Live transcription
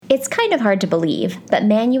It's kind of hard to believe, but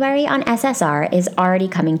Manuary on SSR is already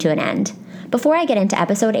coming to an end. Before I get into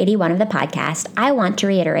episode 81 of the podcast, I want to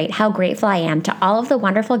reiterate how grateful I am to all of the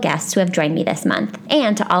wonderful guests who have joined me this month,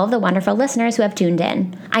 and to all of the wonderful listeners who have tuned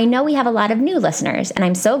in. I know we have a lot of new listeners, and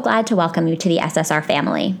I'm so glad to welcome you to the SSR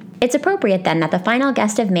family. It's appropriate then that the final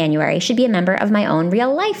guest of Manuary should be a member of my own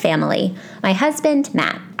real-life family, my husband,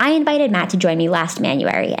 Matt. I invited Matt to join me last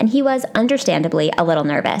Manuary, and he was, understandably, a little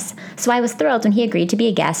nervous, so I was thrilled when he agreed to be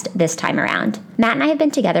a guest this time around. Matt and I have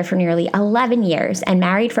been together for nearly 11 years and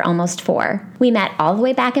married for almost 4. We met all the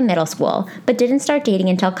way back in middle school, but didn't start dating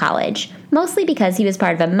until college, mostly because he was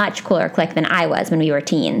part of a much cooler clique than I was when we were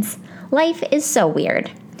teens. Life is so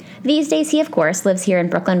weird. These days, he, of course, lives here in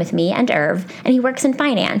Brooklyn with me and Irv, and he works in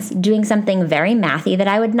finance, doing something very mathy that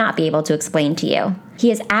I would not be able to explain to you.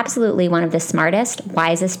 He is absolutely one of the smartest,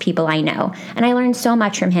 wisest people I know, and I learn so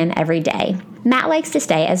much from him every day. Matt likes to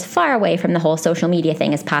stay as far away from the whole social media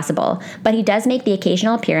thing as possible, but he does make the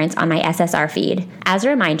occasional appearance on my SSR feed. As a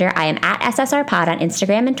reminder, I am at SSR Pod on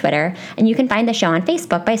Instagram and Twitter, and you can find the show on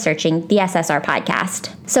Facebook by searching the SSR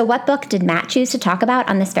Podcast. So what book did Matt choose to talk about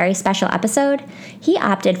on this very special episode? He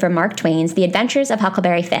opted for Mark Twain's The Adventures of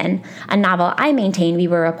Huckleberry Finn, a novel I maintain we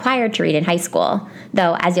were required to read in high school,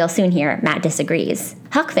 though, as you'll soon hear, Matt disagrees.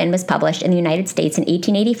 Huck Finn was published in the United States in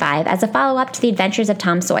 1885 as a follow-up to The Adventures of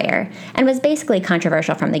Tom Sawyer, and was basically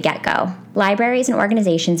controversial from the get-go. Libraries and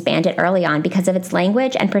organizations banned it early on because of its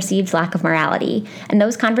language and perceived lack of morality, and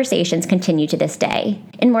those conversations continue to this day.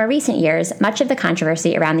 In more recent years, much of the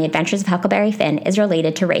controversy around The Adventures of Huckleberry Finn is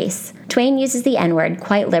related to race. Twain uses the N-word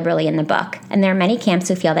quite liberally in the book, and there are many camps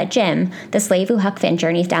who feel that Jim, the slave who Huck Finn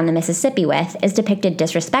journeys down the Mississippi with, is depicted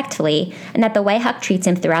disrespectfully, and that the way Huck treats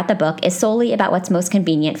him throughout the book is solely about what's most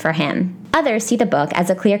convenient for him. Others see the book as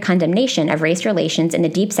a clear condemnation of race relations in the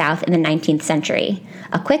Deep South in the 19th century.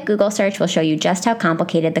 A quick Google search will show you just how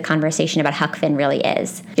complicated the conversation about Huck Finn really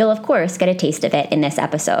is. You'll of course get a taste of it in this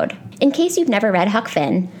episode. In case you've never read Huck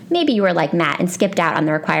Finn, maybe you were like Matt and skipped out on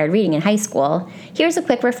the required reading in high school, here's a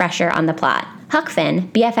quick refresher on the plot. Huck Finn,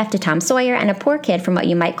 BFF to Tom Sawyer and a poor kid from what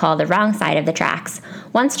you might call the wrong side of the tracks,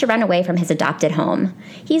 wants to run away from his adopted home.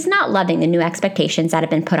 He's not loving the new expectations that have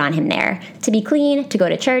been put on him there, to be clean, to go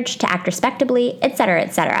to church, to act respectably, etc.,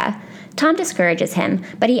 etc. Tom discourages him,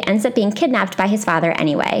 but he ends up being kidnapped by his father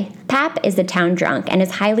anyway. Pap is the town drunk and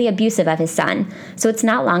is highly abusive of his son, so it's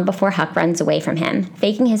not long before Huck runs away from him,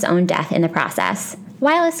 faking his own death in the process.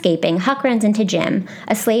 While escaping, Huck runs into Jim,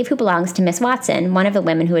 a slave who belongs to Miss Watson, one of the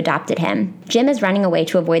women who adopted him. Jim is running away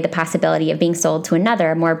to avoid the possibility of being sold to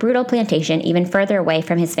another, more brutal plantation even further away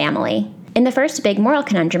from his family. In the first big moral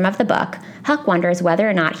conundrum of the book, Huck wonders whether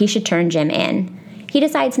or not he should turn Jim in. He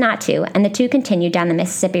decides not to, and the two continue down the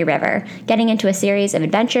Mississippi River, getting into a series of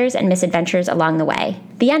adventures and misadventures along the way.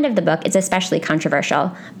 The end of the book is especially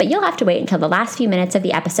controversial, but you'll have to wait until the last few minutes of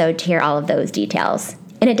the episode to hear all of those details.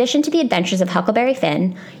 In addition to the adventures of Huckleberry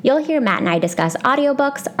Finn, you'll hear Matt and I discuss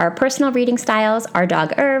audiobooks, our personal reading styles, our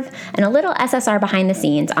dog Irv, and a little SSR behind the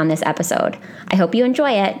scenes on this episode. I hope you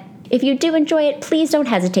enjoy it. If you do enjoy it, please don't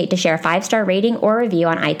hesitate to share a 5-star rating or review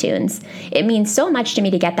on iTunes. It means so much to me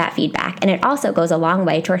to get that feedback, and it also goes a long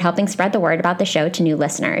way toward helping spread the word about the show to new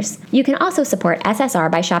listeners. You can also support SSR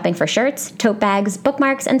by shopping for shirts, tote bags,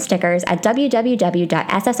 bookmarks, and stickers at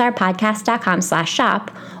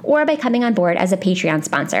www.ssrpodcast.com/shop, or by coming on board as a Patreon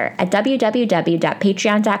sponsor at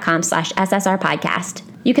www.patreon.com/ssrpodcast.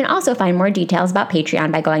 You can also find more details about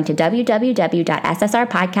Patreon by going to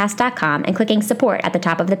www.ssrpodcast.com and clicking support at the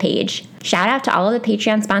top of the page. Shout out to all of the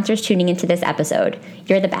Patreon sponsors tuning into this episode.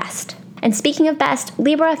 You're the best. And speaking of best,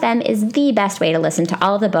 Libro FM is the best way to listen to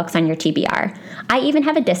all of the books on your TBR. I even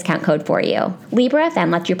have a discount code for you. Libro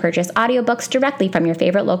FM lets you purchase audiobooks directly from your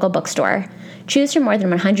favorite local bookstore. Choose from more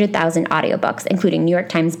than 100,000 audiobooks, including New York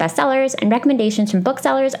Times bestsellers and recommendations from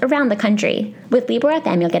booksellers around the country. With Libro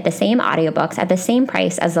FM, you'll get the same audiobooks at the same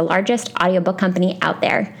price as the largest audiobook company out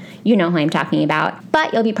there. You know who I'm talking about.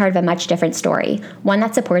 But you'll be part of a much different story, one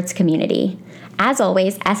that supports community. As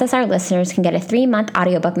always, SSR listeners can get a 3-month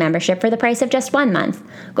audiobook membership for the price of just 1 month.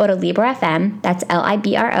 Go to Libro FM, that's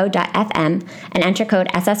libro.fm, and enter code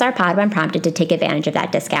SSRPod when prompted to take advantage of that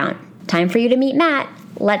discount. Time for you to meet Matt.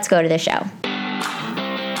 Let's go to the show.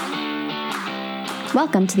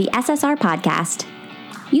 Welcome to the SSR Podcast.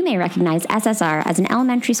 You may recognize SSR as an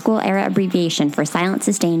elementary school era abbreviation for silent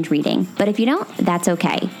sustained reading, but if you don't, that's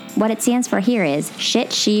okay. What it stands for here is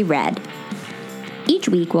Shit She Read. Each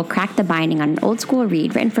week, we'll crack the binding on an old school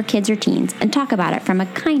read written for kids or teens and talk about it from a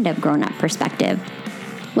kind of grown-up perspective.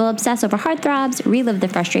 We'll obsess over heartthrobs, relive the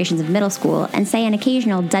frustrations of middle school, and say an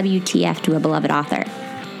occasional WTF to a beloved author.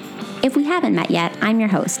 If we haven't met yet, I'm your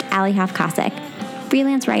host, Kosik.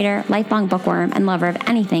 freelance writer, lifelong bookworm, and lover of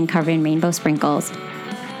anything covered in rainbow sprinkles.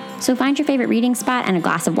 So find your favorite reading spot and a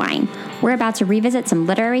glass of wine. We're about to revisit some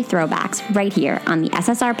literary throwbacks right here on the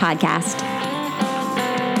SSR podcast.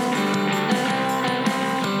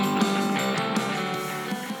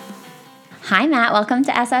 Hi, Matt. Welcome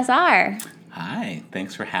to SSR. Hi.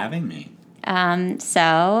 Thanks for having me.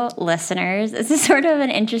 So, listeners, this is sort of an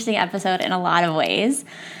interesting episode in a lot of ways.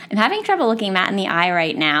 I'm having trouble looking Matt in the eye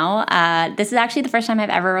right now. This is actually the first time I've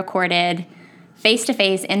ever recorded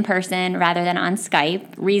face-to-face in person rather than on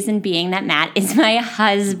Skype. Reason being that Matt is my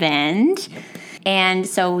husband. And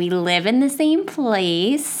so we live in the same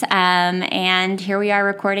place. And here we are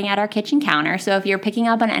recording at our kitchen counter. So if you're picking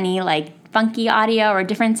up on any funky audio or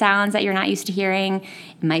different sounds that you're not used to hearing,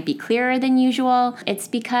 it might be clearer than usual. It's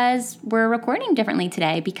because we're recording differently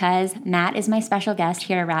today because Matt is my special guest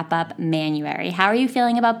here to wrap up Manuary. How are you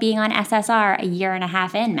feeling about being on SSR a year and a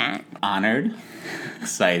half in, Matt? Honored,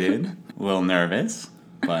 excited, a little nervous,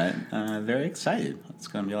 but very excited. It's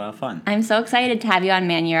going to be a lot of fun. I'm so excited to have you on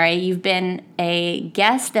Manuary. You've been a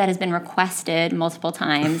guest that has been requested multiple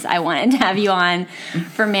times. I wanted to have you on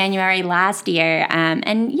for Manuary last year.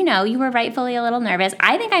 And, you were rightfully a little nervous.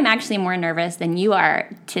 I think I'm actually more nervous than you are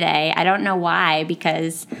today. I don't know why,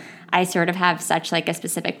 because I sort of have such a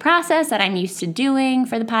specific process that I'm used to doing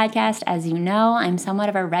for the podcast. As you know, I'm somewhat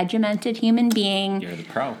of a regimented human being. You're the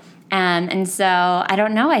pro. And so, I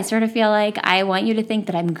don't know, I sort of feel like I want you to think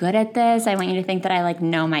that I'm good at this. I want you to think that I,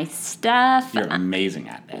 know my stuff. You're amazing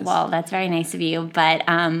at this. Well, that's very nice of you. But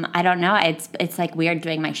I don't know. It's weird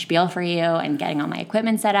doing my spiel for you and getting all my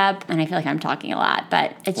equipment set up. And I feel like I'm talking a lot.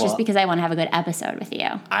 But it's just because I want to have a good episode with you.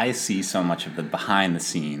 I see so much of the behind the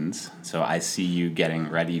scenes. So I see you getting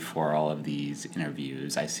ready for all of these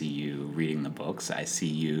interviews. I see you reading the books. I see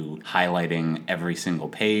you highlighting every single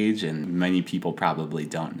page. And many people probably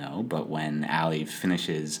don't know, but when Allie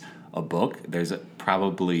finishes a book, there's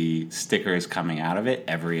probably stickers coming out of it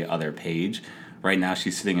every other page. Right now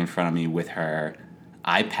she's sitting in front of me with her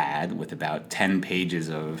iPad with about 10 pages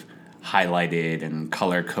of highlighted and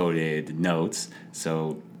color-coded notes.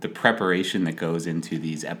 So the preparation that goes into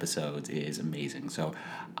these episodes is amazing. So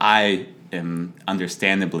I am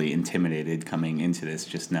understandably intimidated coming into this,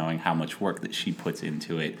 just knowing how much work that she puts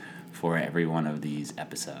into it for every one of these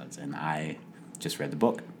episodes. And I just read the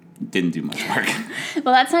book. Didn't do much work.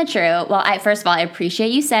 Well, that's not true. Well, first of all, I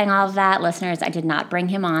appreciate you saying all of that. Listeners, I did not bring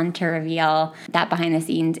him on to reveal that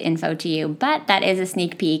behind-the-scenes info to you, but that is a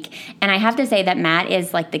sneak peek. And I have to say that Matt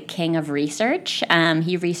is the king of research.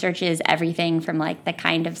 He researches everything from the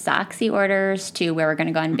kind of socks he orders to where we're going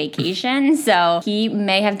to go on vacation. So he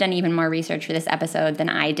may have done even more research for this episode than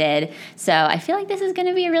I did. So I feel like this is going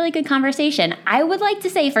to be a really good conversation. I would like to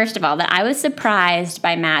say, first of all, that I was surprised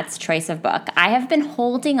by Matt's choice of book. I have been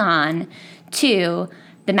holding on to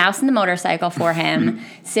The Mouse and the Motorcycle for him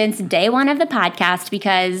since day one of the podcast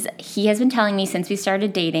because he has been telling me since we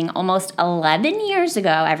started dating almost 11 years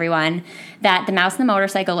ago, everyone, that The Mouse and the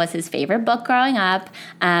Motorcycle was his favorite book growing up.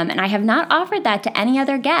 And I have not offered that to any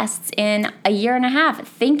other guests in a year and a half,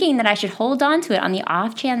 thinking that I should hold on to it on the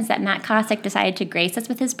off chance that Matt Kosik decided to grace us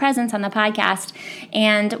with his presence on the podcast.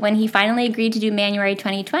 And when he finally agreed to do Manuary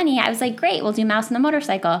 2020, I was like, great, we'll do Mouse and the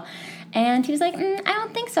Motorcycle. And he was like, I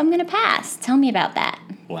don't think so. I'm going to pass. Tell me about that.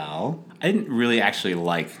 Well, I didn't really actually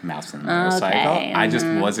like Mouse and the Motorcycle. Okay. I just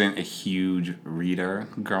wasn't a huge reader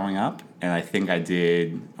growing up. And I think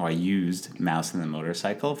I used Mouse and the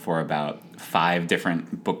Motorcycle for about 5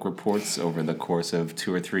 different book reports over the course of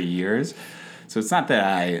 2 or 3 years. So it's not that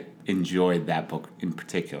I enjoyed that book in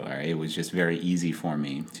particular. It was just very easy for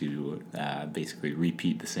me to basically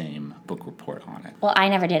repeat the same book report on it. Well, I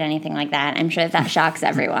never did anything like that. I'm sure that shocks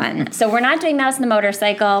everyone. So we're not doing Mouse and the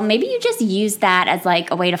Motorcycle. Maybe you just used that as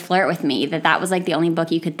a way to flirt with me, that was the only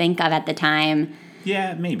book you could think of at the time.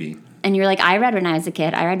 Yeah, maybe. And you were like, I read when I was a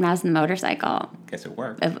kid. I read Mouse and the Motorcycle. Guess it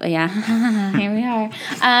worked. Yeah, here we are.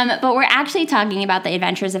 But we're actually talking about The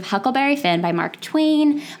Adventures of Huckleberry Finn by Mark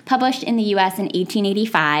Twain, published in the U.S. in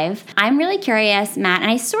 1885. I'm really curious, Matt, and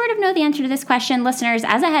I sort of know the answer to this question. Listeners,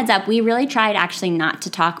 as a heads up, we really tried actually not to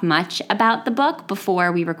talk much about the book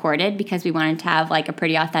before we recorded because we wanted to have a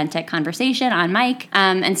pretty authentic conversation on mic.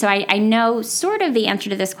 And so I know sort of the answer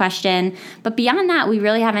to this question, but beyond that, we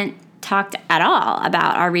really haven't talked at all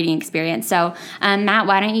about our reading experience. So, Matt,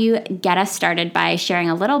 why don't you get us started by sharing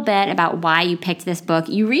a little bit about why you picked this book?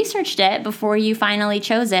 You researched it before you finally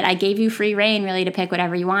chose it. I gave you free reign, really, to pick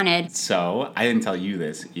whatever you wanted. So, I didn't tell you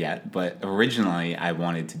this yet, but originally I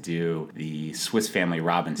wanted to do the Swiss Family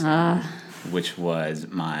Robinson. which was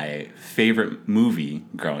my favorite movie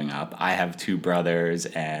growing up. I have two brothers,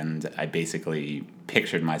 and I basically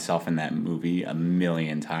pictured myself in that movie a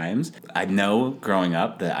million times. I know growing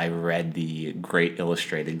up that I read the great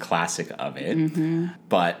illustrated classic of it,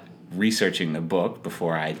 but researching the book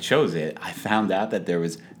before I chose it, I found out that there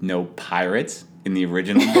was no pirates in the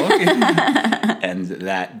original book, and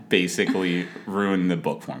that basically ruined the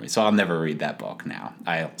book for me. So I'll never read that book now.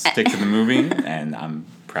 I'll stick to the movie, and I'm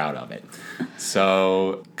proud of it.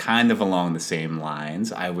 So kind of along the same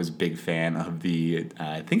lines, I was a big fan of the,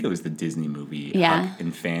 I think it was the Disney movie, Huck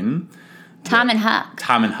and Finn. Tom and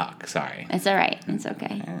Huck, sorry. It's all right. It's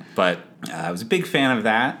okay. But I was a big fan of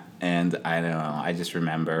that. And I don't know, I just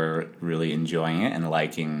remember really enjoying it and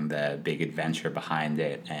liking the big adventure behind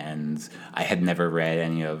it. And I had never read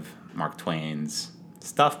any of Mark Twain's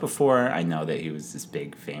stuff before. I know that he was this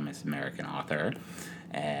big, famous American author.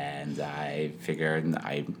 And I figured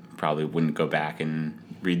I probably wouldn't go back and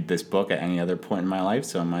read this book at any other point in my life,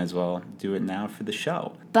 so I might as well do it now for the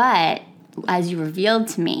show. But as you revealed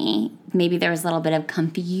to me, maybe there was a little bit of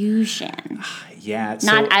confusion. Yeah.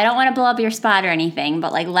 I don't want to blow up your spot or anything,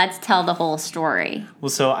 but let's tell the whole story. Well,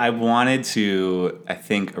 so I wanted to, I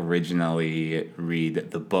think, originally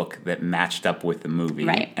read the book that matched up with the movie.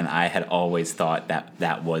 Right. And I had always thought that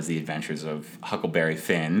that was The Adventures of Huckleberry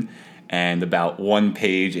Finn. And about one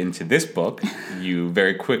page into this book, you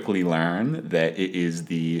very quickly learn that it is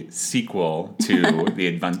the sequel to The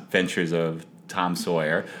Adventures of Tom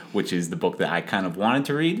Sawyer, which is the book that I kind of wanted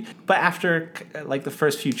to read. But after, the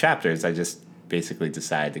first few chapters, I just basically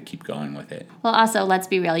decided to keep going with it. Well, also, let's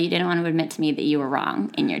be real. You didn't want to admit to me that you were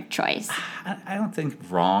wrong in your choice. I don't think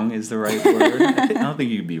wrong is the right word. I don't think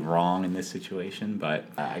you could be wrong in this situation, but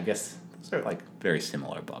I guess those are very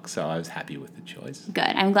similar books, so I was happy with the choice. Good.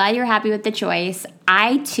 I'm glad you're happy with the choice.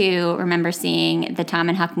 I, too, remember seeing the Tom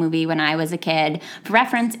and Huck movie when I was a kid. For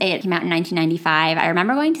reference, it came out in 1995. I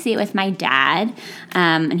remember going to see it with my dad,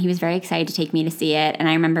 and he was very excited to take me to see it. And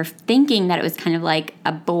I remember thinking that it was kind of like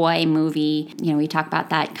a boy movie. You know, we talk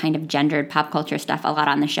about that kind of gendered pop culture stuff a lot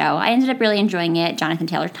on the show. I ended up really enjoying it. Jonathan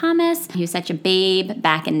Taylor Thomas, he was such a babe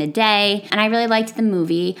back in the day, and I really liked the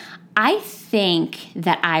movie. I think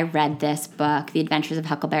that I read this book, The Adventures of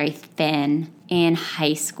Huckleberry Finn, in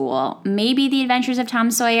high school. Maybe The Adventures of Tom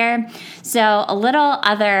Sawyer. So a little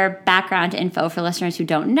other background info for listeners who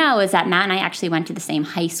don't know is that Matt and I actually went to the same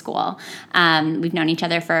high school. We've known each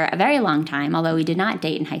other for a very long time, although we did not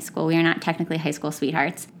date in high school. We are not technically high school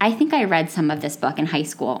sweethearts. I think I read some of this book in high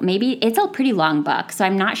school. Maybe it's a pretty long book, so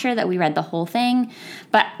I'm not sure that we read the whole thing,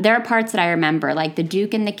 but there are parts that I remember, like The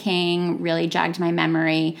Duke and the King really jogged my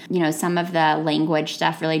memory. You know, some of the language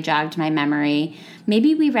stuff really jogged my memory.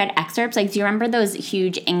 Maybe we read excerpts. Do you remember those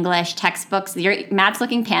huge English textbooks? Matt's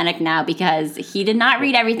looking panicked now because he did not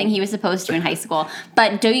read everything he was supposed to in high school.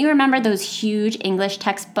 But do you remember those huge English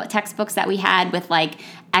textbooks that we had with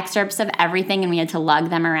excerpts of everything and we had to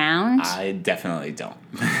lug them around? I definitely don't.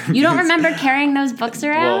 You don't remember carrying those books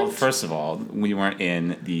around? Well, first of all, we weren't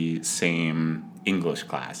in the same English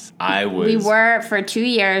class. We were for 2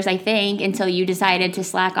 years, I think, until you decided to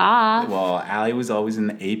slack off. Well, Allie was always in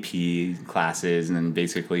the AP classes and then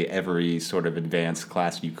basically every sort of advanced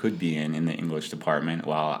class you could be in the English department,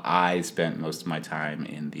 while I spent most of my time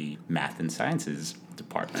in the math and sciences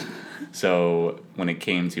department. So when it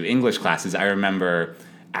came to English classes, I remember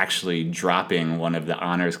actually dropping one of the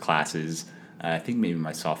honors classes, I think maybe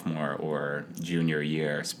my sophomore or junior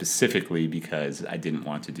year, specifically because I didn't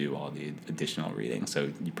want to do all the additional reading.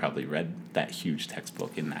 So you probably read that huge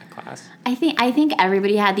textbook in that class. I think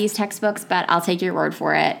everybody had these textbooks, but I'll take your word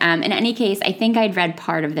for it. In any case, I think I'd read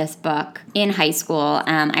part of this book in high school.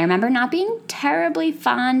 I remember not being terribly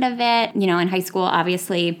fond of it. You know, in high school,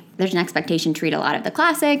 obviously, there's an expectation to read a lot of the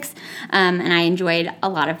classics, and I enjoyed a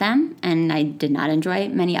lot of them, and I did not enjoy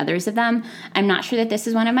many others of them. I'm not sure that this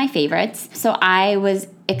is one of my favorites, so I was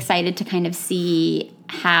excited to kind of see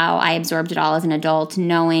how I absorbed it all as an adult,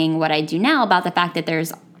 knowing what I do now about the fact that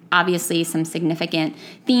there's obviously some significant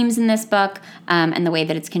themes in this book, and the way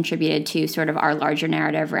that it's contributed to sort of our larger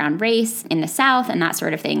narrative around race in the South and that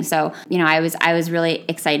sort of thing. So, you know, I was really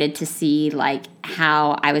excited to see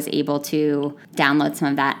how I was able to download some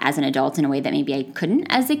of that as an adult in a way that maybe I couldn't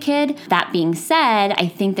as a kid. That being said, I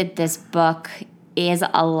think that this book is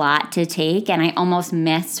a lot to take, and I almost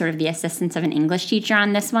missed sort of the assistance of an English teacher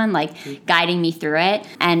on this one, guiding me through it.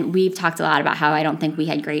 And we've talked a lot about how I don't think we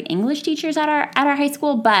had great English teachers at our high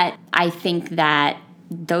school, but I think that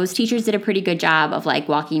those teachers did a pretty good job of like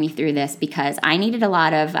walking me through this, because I needed a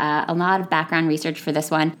lot of background research for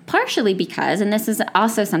this one, partially because, and this is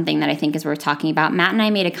also something that I think is worth talking about, Matt and I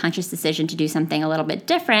made a conscious decision to do something a little bit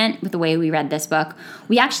different with the way we read this book.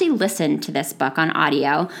 We actually listened to this book on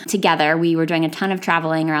audio together. We were doing a ton of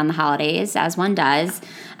traveling around the holidays, as one does.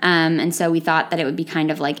 And so we thought that it would be kind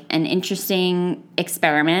of like an interesting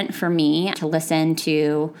experiment for me to listen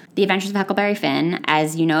to The Adventures of Huckleberry Finn.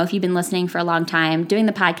 As you know, if you've been listening for a long time, doing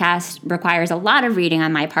the podcast requires a lot of reading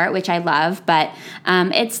on my part, which I love, but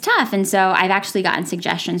it's tough. And so I've actually gotten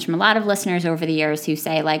suggestions from a lot of listeners over the years who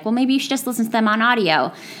say like, well, maybe you should just listen to them on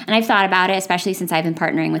audio. And I've thought about it, especially since I've been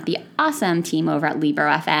partnering with the awesome team over at Libro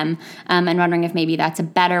FM, and wondering if maybe that's a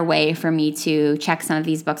better way for me to check some of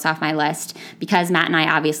these books off my list. Because Matt and I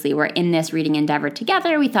obviously were in this reading endeavor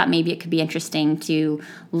together, we thought maybe it could be interesting to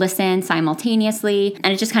listen simultaneously,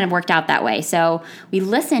 and it just kind of worked out that way. So we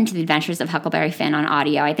listened to The Adventures of Huckleberry Finn on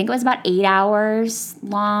audio. I think it was about 8 hours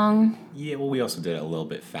long. Yeah, well, we also did it a little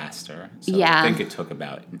bit faster. So yeah. I think it took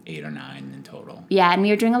about 8 or 9 in total. Yeah, and we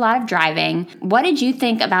were doing a lot of driving. What did you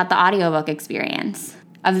think about the audiobook experience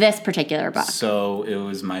of this particular book? So it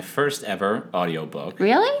was my first ever audiobook.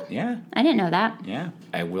 Really? Yeah. I didn't know that. Yeah.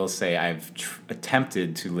 I will say I've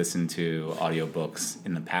attempted to listen to audiobooks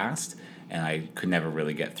in the past, and I could never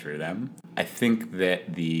really get through them. I think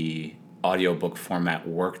that the audiobook format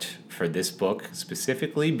worked for this book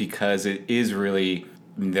specifically because it is really,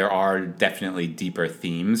 there are definitely deeper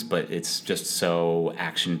themes, but it's just so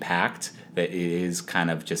action-packed that it is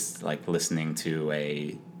kind of just like listening to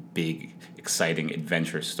a big, exciting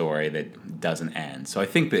adventure story that doesn't end. So I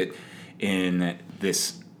think that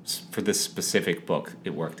for this specific book, it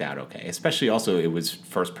worked out okay. Especially also it was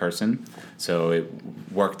first person, so it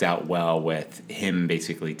worked out well with him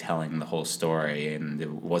basically telling the whole story, and there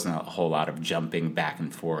wasn't a whole lot of jumping back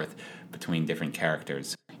and forth between different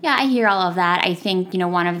characters. Yeah, I hear all of that. I think,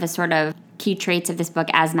 one of the sort of key traits of this book,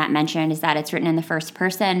 as Matt mentioned, is that it's written in the first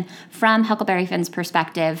person from Huckleberry Finn's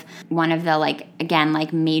perspective. One of the,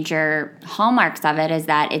 major hallmarks of it is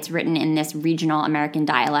that it's written in this regional American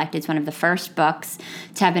dialect. It's one of the first books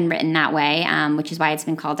to have been written that way, which is why it's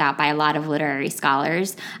been called out by a lot of literary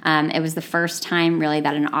scholars. It was the first time, really,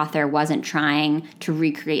 that an author wasn't trying to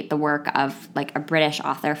recreate the work of, a British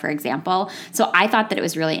author, for example. So I thought that it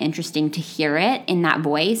was really interesting to hear it in that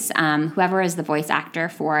voice. Whoever is the voice actor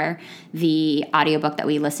for the audiobook that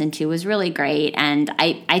we listened to was really great, and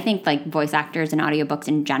I think voice actors and audiobooks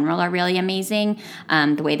in general are really amazing.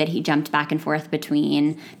 The way that he jumped back and forth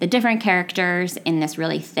between the different characters in this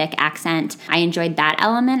really thick accent, I enjoyed that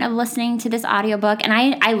element of listening to this audiobook, and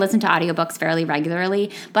I listen to audiobooks fairly regularly,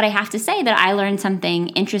 but I have to say that I learned something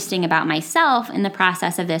interesting about myself in the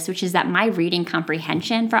process of this, which is that my reading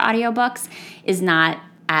comprehension for audiobooks is not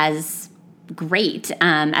as great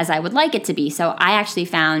as I would like it to be. So I actually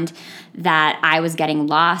found that I was getting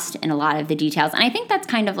lost in a lot of the details. And I think that's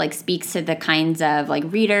kind of speaks to the kinds of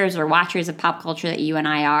readers or watchers of pop culture that you and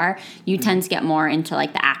I are. You tend to get more into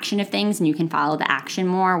the action of things, and you can follow the action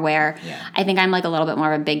more, where I think I'm a little bit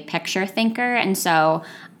more of a big picture thinker. And so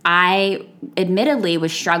I admittedly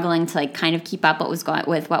was struggling to kind of keep up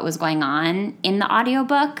with what was going on in the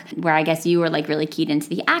audiobook, where I guess you were really keyed into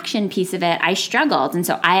the action piece of it. I struggled. And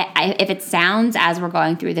so I if it sounds, as we're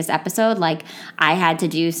going through this episode, I had to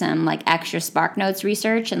do some extra Spark Notes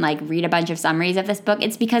research and read a bunch of summaries of this book,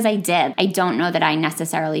 it's because I did. I don't know that I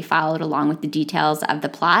necessarily followed along with the details of the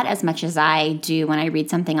plot as much as I do when I read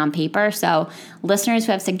something on paper. So listeners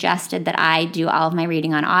who have suggested that I do all of my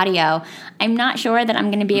reading on audio, I'm not sure that I'm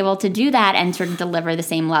going to be able to do that and sort of deliver the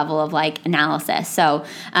same level of analysis. So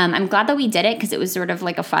I'm glad that we did it, because it was sort of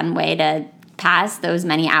a fun way to pass those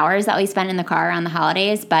many hours that we spent in the car around the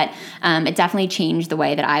holidays, but it definitely changed the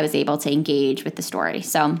way that I was able to engage with the story.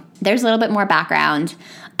 So there's a little bit more background.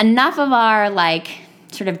 Enough of our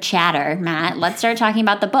sort of chatter, Matt. Let's start talking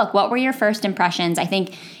about the book. What were your first impressions? I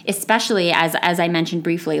think especially as I mentioned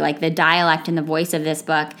briefly, the dialect and the voice of this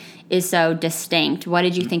book is so distinct. What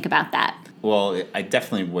did you think about that? Well, I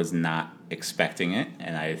definitely was not expecting it,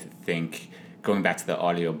 and I think going back to the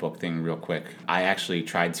audiobook thing real quick, I actually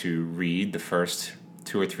tried to read the first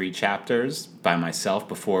 2 or 3 chapters by myself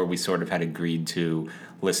before we sort of had agreed to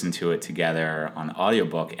listen to it together on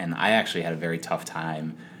audiobook, and I actually had a very tough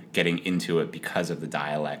time getting into it because of the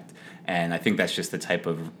dialect. And I think that's just the type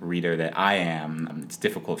of reader that I am. It's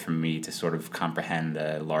difficult for me to sort of comprehend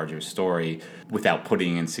the larger story without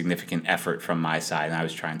putting in significant effort from my side. And I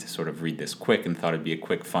was trying to sort of read this quick and thought it'd be a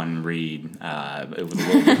quick, fun read. It was a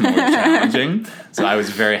little bit more challenging. So I was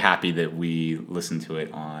very happy that we listened to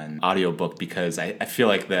it on audiobook, because I feel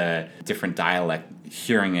like the different dialect,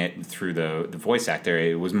 hearing it through the voice actor,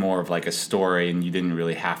 it was more of like a story, and you didn't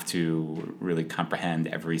really have to really comprehend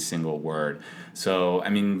every single word. So, I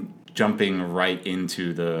mean, jumping right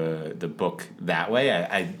into the book that way,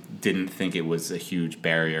 I didn't think it was a huge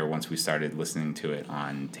barrier once we started listening to it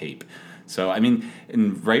on tape. So, I mean,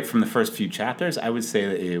 right from the first few chapters, I would say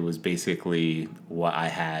that it was basically what I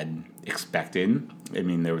had expected. I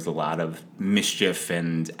mean, there was a lot of mischief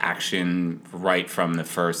and action right from the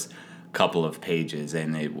first couple of pages,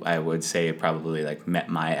 and I would say it probably like met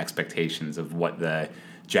my expectations of what the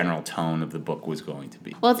general tone of the book was going to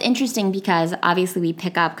be. Well, it's interesting because obviously we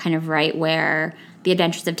pick up kind of right where The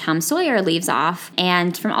Adventures of Tom Sawyer leaves off.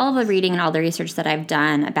 And from all of the reading and all the research that I've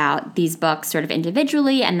done about these books sort of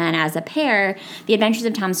individually and then as a pair, The Adventures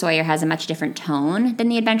of Tom Sawyer has a much different tone than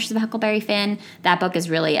The Adventures of Huckleberry Finn. That book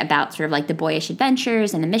is really about sort of like the boyish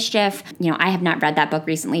adventures and the mischief. You know, I have not read that book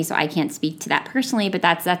recently, so I can't speak to that personally, but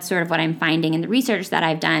that's sort of what I'm finding in the research that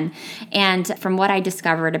I've done. And from what I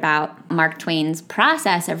discovered about Mark Twain's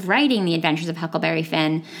process of writing The Adventures of Huckleberry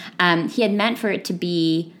Finn, he had meant for it to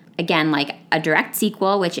be, again, like a direct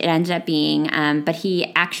sequel, which it ended up being, but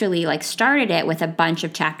he actually like started it with a bunch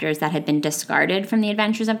of chapters that had been discarded from The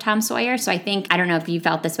Adventures of Tom Sawyer. So I think, I don't know if you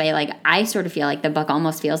felt this way, like I sort of feel like the book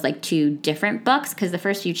almost feels like two different books, because the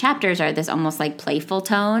first few chapters are this almost like playful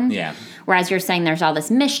tone. Yeah. Whereas you're saying there's all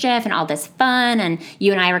this mischief and all this fun, and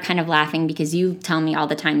you and I were kind of laughing because you tell me all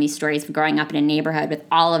the time these stories of growing up in a neighborhood with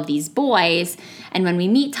all of these boys, and when we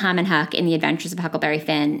meet Tom and Huck in The Adventures of Huckleberry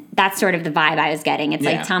Finn, that's sort of the vibe I was getting. It's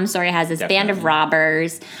like Tom Sawyer has this band of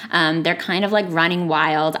robbers. They're kind of like running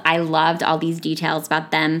wild. I loved all these details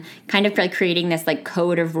about them kind of like creating this like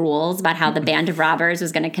code of rules about how the band of robbers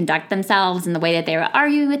was going to conduct themselves, and the way that they were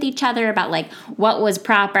arguing with each other about like what was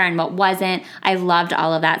proper and what wasn't. I loved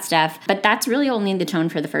all of that stuff. But that's really only the tone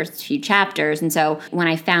for the first few chapters. And so when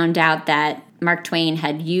I found out that Mark Twain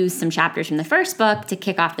had used some chapters from the first book to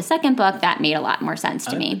kick off the second book, that made a lot more sense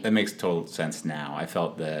to me. That makes total sense now. I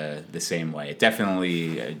felt the same way. It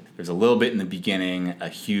definitely, there's a little bit in the beginning, a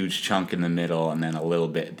huge chunk in the middle, and then a little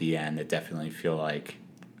bit at the end. It definitely feel like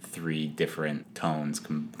three different tones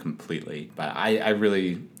completely. But I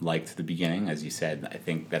really liked the beginning, as you said. I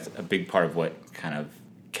think that's a big part of what kind of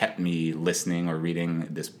kept me listening or reading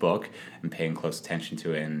this book and paying close attention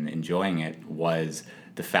to it and enjoying it, was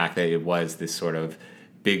the fact that it was this sort of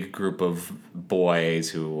big group of boys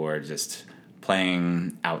who were just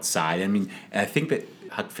playing outside. I mean, I think that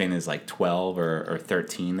Huck Finn is like 12 or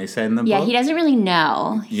 13, they said in the book. Yeah, he doesn't really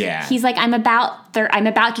know. Yeah. He's like, I'm about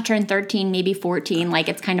to turn 13, maybe 14. Like,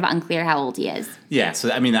 it's kind of unclear how old he is. Yeah,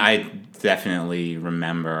 so, I mean, I definitely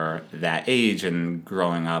remember that age, and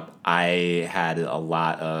growing up, I had a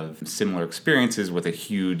lot of similar experiences with a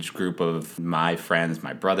huge group of my friends,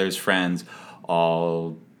 my brother's friends,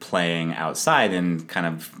 all playing outside and kind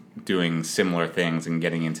of doing similar things and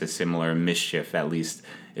getting into similar mischief. At least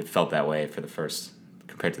it felt that way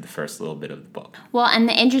compared to the first little bit of the book. Well, and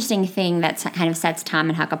the interesting thing that kind of sets Tom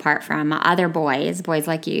and Huck apart from other boys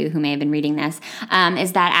like you who may have been reading this,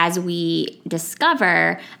 is that as we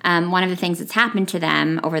discover, one of the things that's happened to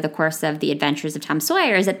them over the course of The Adventures of Tom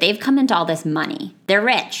Sawyer is that they've come into all this money. They're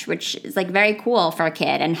rich, which is like very cool for a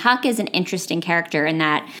kid. And Huck is an interesting character in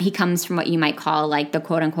that he comes from what you might call like the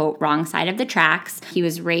quote unquote wrong side of the tracks. He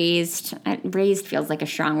was raised feels like a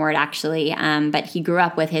strong word actually, but he grew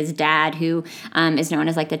up with his dad, who is known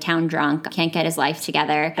as like the town drunk, can't get his life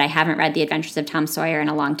together. I haven't read The Adventures of Tom Sawyer in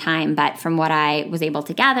a long time, but from what I was able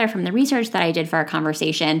to gather from the research that I did for our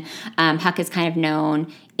conversation, Huck is kind of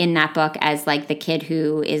known in that book as like the kid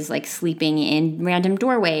who is like sleeping in random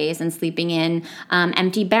doorways and sleeping in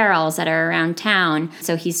empty barrels that are around town.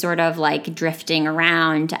 So he's sort of like drifting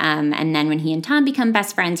around. And then when he and Tom become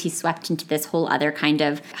best friends, he's swept into this whole other kind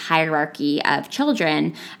of hierarchy of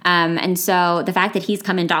children. And so the fact that he's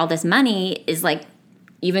come into all this money is like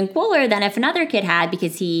even cooler than if another kid had,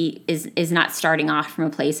 because he is not starting off from a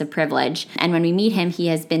place of privilege. And when we meet him, he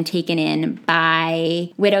has been taken in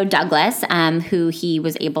by Widow Douglas, who he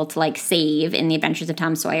was able to like save in The Adventures of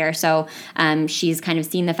Tom Sawyer. So she's kind of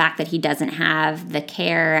seen the fact that he doesn't have the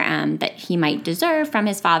care that he might deserve from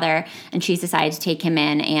his father, and she's decided to take him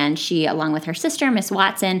in. And she, along with her sister, Miss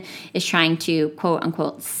Watson, is trying to quote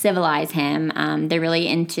unquote civilize him. They're really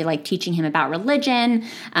into like teaching him about religion.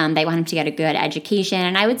 They want him to get a good education.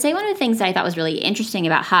 And I would say one of the things that I thought was really interesting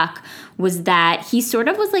about Huck was that he sort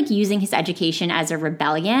of was like using his education as a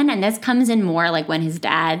rebellion. And this comes in more like when his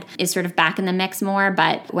dad is sort of back in the mix more.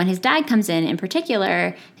 But when his dad comes in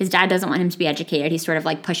particular, his dad doesn't want him to be educated. He sort of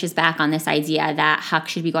like pushes back on this idea that Huck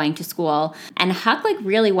should be going to school. And Huck like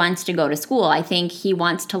really wants to go to school. I think he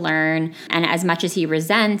wants to learn. And as much as he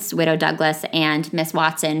resents Widow Douglas and Miss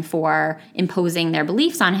Watson for imposing their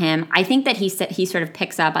beliefs on him, I think that he sort of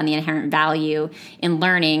picks up on the inherent value in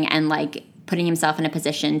learning and like putting himself in a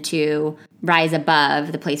position to rise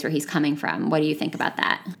above the place where he's coming from. What do you think about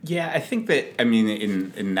that? Yeah, I think that, I mean,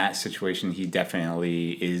 in that situation, he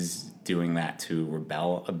definitely is doing that to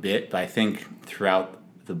rebel a bit. But I think throughout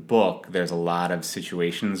the book, there's a lot of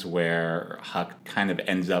situations where Huck kind of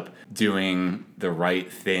ends up doing the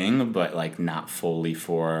right thing, but like not fully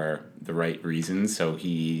for the right reasons. So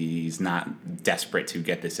he's not desperate to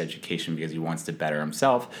get this education because he wants to better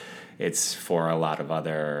himself. It's for a lot of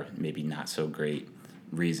other maybe not so great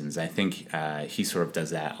reasons. I think he sort of does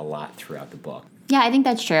that a lot throughout the book. Yeah, I think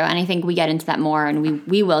that's true. And I think we get into that more, and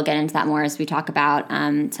we will get into that more as we talk about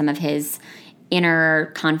some of his inner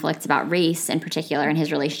conflicts about race in particular and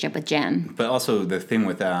his relationship with Jim. But also the thing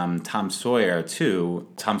with Tom Sawyer, too.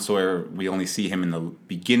 Tom Sawyer, we only see him in the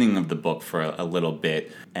beginning of the book for a little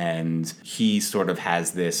bit, and he sort of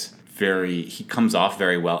has this he comes off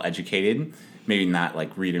very well educated. Maybe not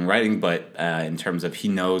like reading, writing, but in terms of he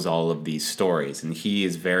knows all of these stories. And he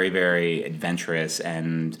is very, very adventurous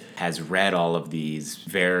and has read all of these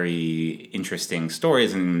very interesting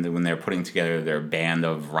stories. And when they're putting together their band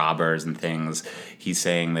of robbers and things, he's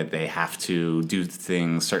saying that they have to do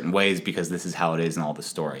things certain ways because this is how it is in all the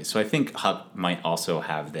stories. So I think Huck might also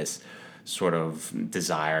have this sort of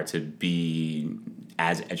desire to be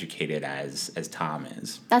as educated as Tom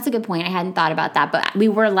is. That's a good point. I hadn't thought about that, but we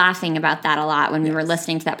were laughing about that a lot when we were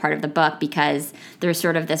listening to that part of the book because there's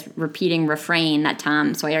sort of this repeating refrain that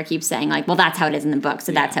Tom Sawyer keeps saying, like, well, that's how it is in the book,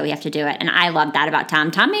 so that's how we have to do it. And I love that about Tom.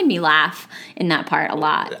 Tom made me laugh in that part a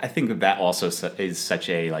lot. I think that also is such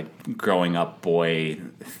a, like, growing up boy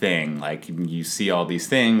thing. Like, you see all these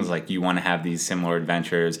things, like, you want to have these similar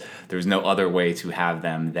adventures. There's no other way to have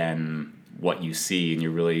them than what you see, and you're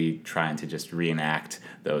really trying to just reenact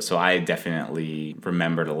those. So I definitely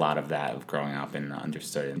remembered a lot of that of growing up and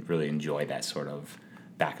understood and really enjoyed that sort of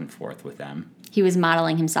back and forth with them. He was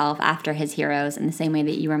modeling himself after his heroes in the same way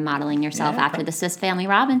that you were modeling yourself after the Swiss Family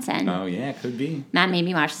Robinson. Oh, yeah, could be. Matt made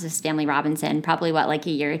me watch the Swiss Family Robinson probably, like a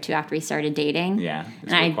year or two after we started dating. Yeah,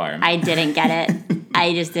 it's a requirement. I didn't get it.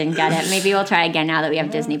 I just didn't get it. Maybe we'll try again now that we have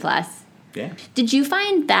Disney+. Yeah. Did you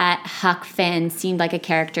find that Huck Finn seemed like a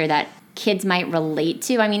character that kids might relate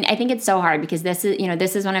to? I mean, I think it's so hard because this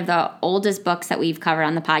is one of the oldest books that we've covered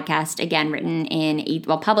on the podcast. Again,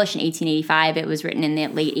 published in 1885. It was written in the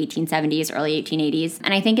late 1870s, early 1880s.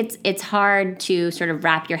 And I think it's hard to sort of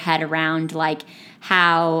wrap your head around like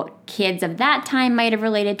how kids of that time might have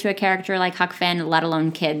related to a character like Huck Finn, let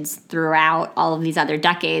alone kids throughout all of these other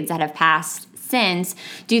decades that have passed since.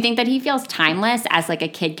 Do you think that he feels timeless as like a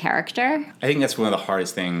kid character? I think that's one of the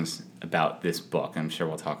hardest things about this book. I'm sure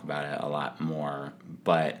we'll talk about it a lot more,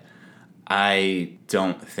 but I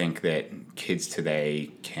don't think that kids today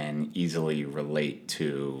can easily relate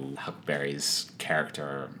to Huckleberry's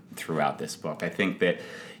character throughout this book. I think that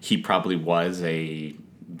he probably was a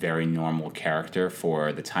very normal character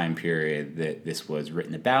for the time period that this was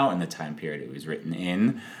written about and the time period it was written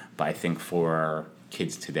in, but I think for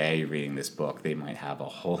kids today reading this book, they might have a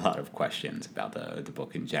whole lot of questions about the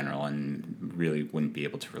book in general and really wouldn't be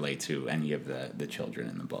able to relate to any of the children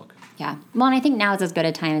in the book. Yeah. Well, and I think now is as good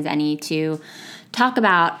a time as any to talk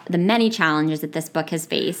about the many challenges that this book has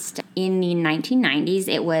faced. In the 1990s,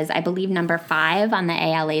 it was, I believe, number 5 on the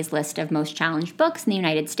ALA's list of most challenged books in the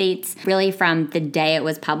United States. Really, from the day it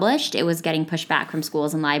was published, it was getting pushed back from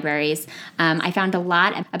schools and libraries. I found a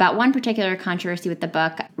lot about one particular controversy with the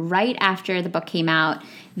book. Right after the book came out,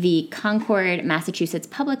 the Concord, Massachusetts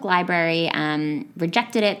Public Library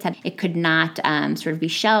rejected it, said it could not sort of be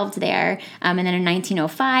shelved there. And then in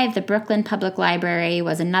 1905, the Brooklyn Public Library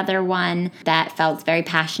was another one that felt very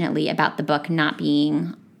passionately about the book not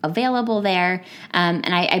being available there. And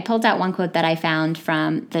I pulled out one quote that I found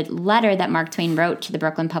from the letter that Mark Twain wrote to the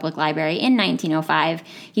Brooklyn Public Library in 1905.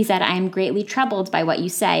 He said, "I am greatly troubled by what you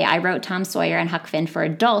say. I wrote Tom Sawyer and Huck Finn for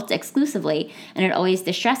adults exclusively, and it always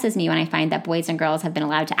distresses me when I find that boys and girls have been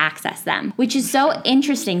allowed to access them." Which is so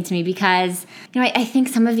interesting to me because, I think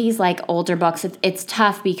some of these like older books, it's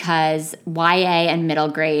tough because YA and middle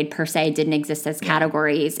grade per se didn't exist as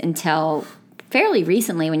categories until fairly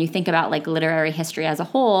recently when you think about like literary history as a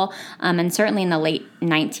whole, and certainly in the late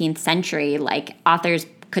 19th century, like authors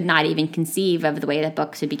could not even conceive of the way that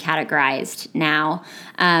books would be categorized now.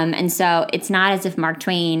 And so it's not as if Mark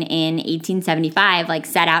Twain in 1875 like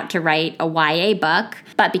set out to write a YA book,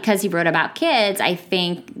 but because he wrote about kids, I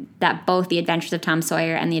think that both The Adventures of Tom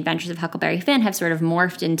Sawyer and The Adventures of Huckleberry Finn have sort of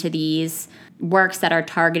morphed into these works that are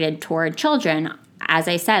targeted toward children. As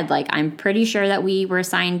I said, like, I'm pretty sure that we were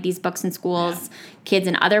assigned these books in schools. Yeah. Kids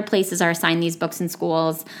in other places are assigned these books in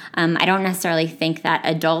schools. I don't necessarily think that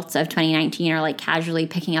adults of 2019 are like casually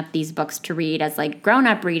picking up these books to read as like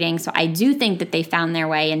grown-up reading. So I do think that they found their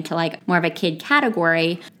way into like more of a kid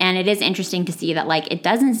category. And it is interesting to see that like it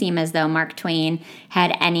doesn't seem as though Mark Twain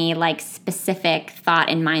had any like specific thought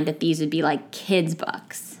in mind that these would be like kids'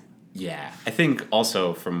 books. Yeah, I think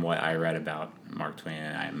also from what I read about Mark Twain,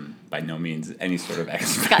 and I'm by no means any sort of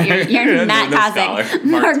expert. You're Matt Kosik,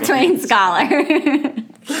 Mark Twain scholar.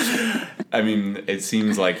 I mean, it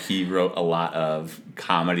seems like he wrote a lot of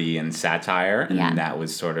comedy and satire, and that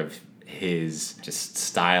was sort of his just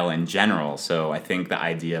style in general. So I think the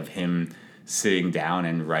idea of him sitting down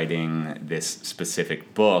and writing this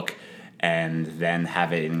specific book and then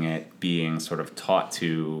having it being sort of taught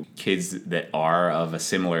to kids that are of a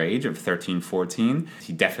similar age of 13, 14,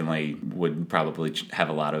 he definitely would probably have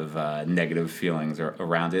a lot of negative feelings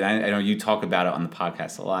around it. I know you talk about it on the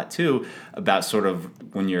podcast a lot too, about sort of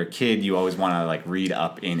when you're a kid, you always want to like read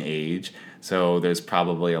up in age. So there's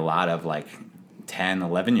probably a lot of like 10,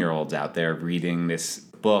 11-year-olds out there reading this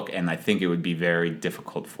book, and I think it would be very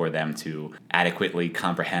difficult for them to adequately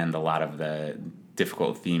comprehend a lot of the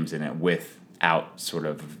difficult themes in it without sort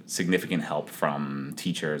of significant help from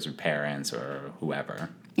teachers or parents or whoever.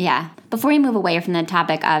 Yeah. Before we move away from the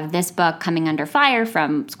topic of this book coming under fire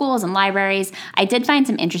from schools and libraries, I did find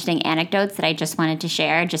some interesting anecdotes that I just wanted to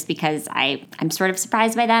share just because I'm sort of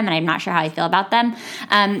surprised by them and I'm not sure how I feel about them.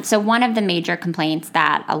 So one of the major complaints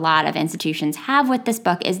that a lot of institutions have with this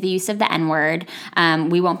book is the use of the N-word.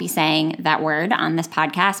 We won't be saying that word on this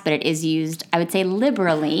podcast, but it is used, I would say,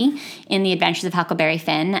 liberally in The Adventures of Huckleberry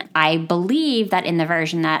Finn. I believe that in the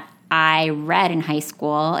version that I read in high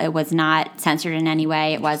school, it was not censored in any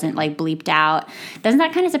way. It wasn't like bleeped out. Doesn't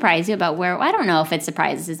that kind of surprise you about where, I don't know if it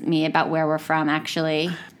surprises me about where we're from, actually.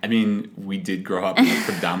 I mean, we did grow up in a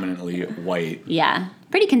predominantly white. Yeah,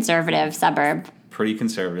 pretty conservative suburb.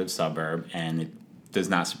 And it does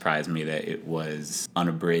not surprise me that it was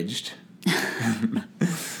unabridged.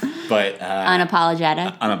 But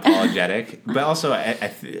unapologetic. But also,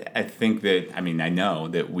 I think that, I mean, I know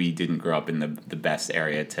that we didn't grow up in the best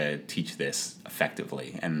area to teach this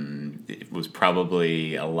effectively, and it was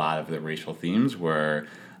probably a lot of the racial themes were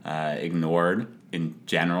ignored in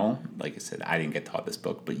general. Like I said, I didn't get taught this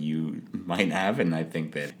book, but you might have, and I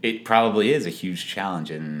think that it probably is a huge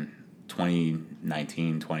challenge in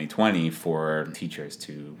 2019, 2020 for teachers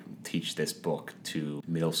to teach this book to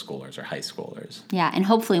middle schoolers or high schoolers. Yeah, and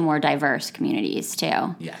hopefully more diverse communities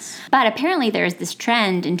too. Yes. But apparently there's this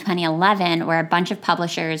trend in 2011 where a bunch of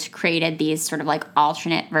publishers created these sort of like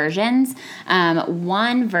alternate versions.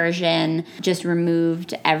 One version just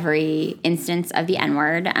removed every instance of the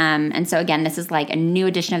N-word. And so again, this is like a new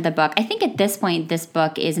edition of the book. I think at this point, this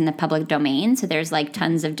book is in the public domain. So there's like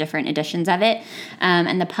tons of different editions of it.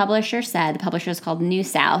 And the publisher is called New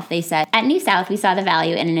South. They said, at New South, we saw the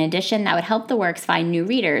value in an edition that would help the works find new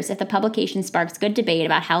readers if the publication sparks good debate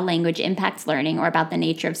about how language impacts learning or about the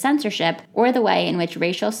nature of censorship or the way in which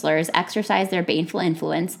racial slurs exercise their baneful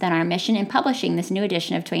influence, then our mission in publishing this new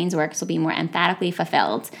edition of Twain's works will be more emphatically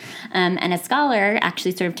fulfilled. And a scholar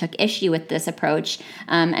actually sort of took issue with this approach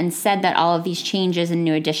and said that all of these changes and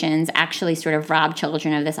new editions actually sort of rob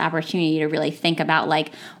children of this opportunity to really think about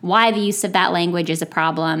like why the use of that language is a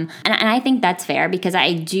problem. And I think that's fair because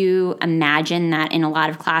I do imagine that in a lot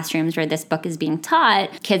of classrooms where this book is being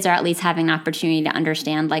taught, kids are at least having an opportunity to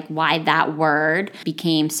understand like why that word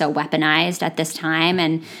became so weaponized at this time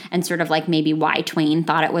and sort of like maybe why Twain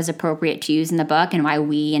thought it was appropriate to use in the book and why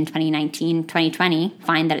we in 2019, 2020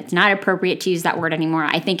 find that it's not appropriate to use that word anymore.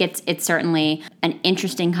 I think it's certainly an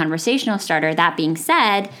interesting conversational starter. That being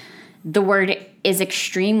said, the word is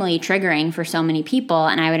extremely triggering for so many people,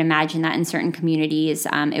 and I would imagine that in certain communities,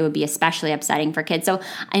 it would be especially upsetting for kids. So,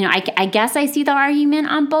 I guess I see the argument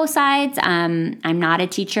on both sides. I'm not a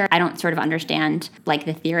teacher. I don't sort of understand like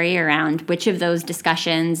the theory around which of those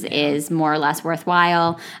discussions is more or less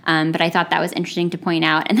worthwhile. But I thought that was interesting to point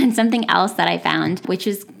out. And then something else that I found, which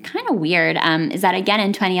is kind of weird, is that again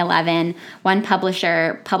in 2011, one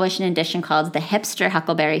publisher published an edition called The Hipster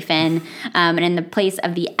Huckleberry Finn, and in the place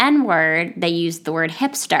of the N-word, they used the word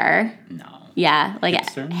hipster. No. Yeah, like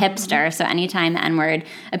hipster. So anytime the N-word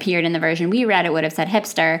appeared in the version we read, it would have said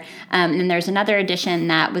hipster. And then there's another edition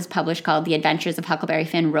that was published called The Adventures of Huckleberry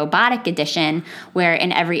Finn Robotic Edition, where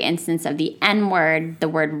in every instance of the N-word, the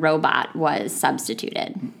word robot was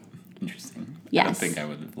substituted. Interesting. Yes. I don't think I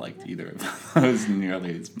would have liked either of those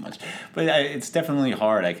nearly as much. But it's definitely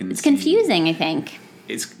hard. It's confusing, I think.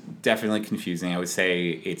 It's definitely confusing. I would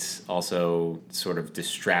say it's also sort of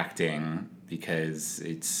distracting because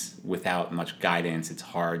it's without much guidance. It's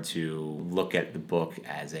hard to look at the book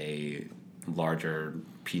as a larger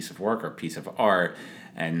piece of work or piece of art,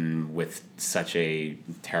 and with such a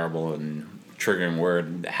terrible and triggering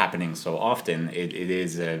word happening so often, it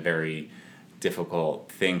is a very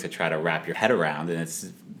difficult thing to try to wrap your head around, and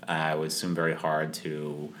it's I would assume very hard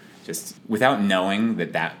to just, without knowing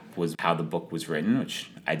that was how the book was written,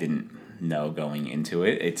 which I didn't know going into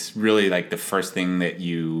it. It's really like the first thing that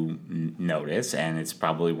you notice, and it's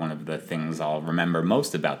probably one of the things I'll remember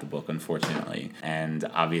most about the book, unfortunately. And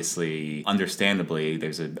obviously, understandably,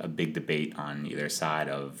 there's a big debate on either side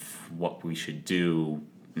of what we should do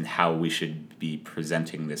and how we should be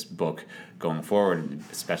presenting this book going forward,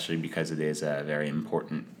 especially because it is a very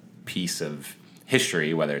important piece of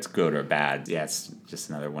history, whether it's good or bad. Yeah, it's just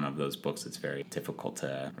another one of those books that's very difficult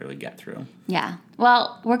to really get through. Yeah.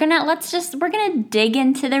 Well, we're gonna dig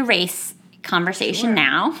into the race conversation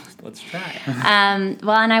now. Let's try.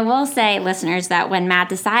 Well, and I will say, listeners, that when Matt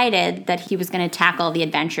decided that he was going to tackle the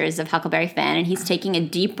adventures of Huckleberry Finn, and he's taking a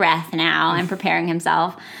deep breath now and preparing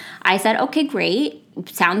himself, I said, okay, great.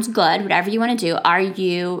 Sounds good. Whatever you want to do. Are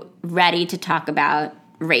you ready to talk about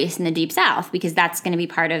race in the Deep South? Because that's going to be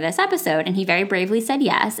part of this episode. And he very bravely said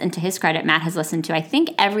yes. And to his credit, Matt has listened to, I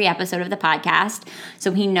think, every episode of the podcast.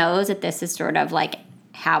 So he knows that this is sort of like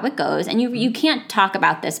how it goes. And you can't talk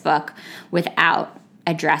about this book without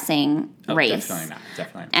addressing race.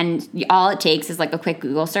 Definitely not. And all it takes is like a quick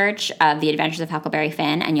Google search of The Adventures of Huckleberry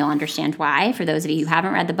Finn, and you'll understand why. For those of you who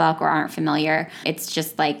haven't read the book or aren't familiar, it's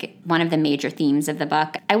just like one of the major themes of the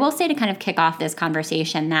book. I will say, to kind of kick off this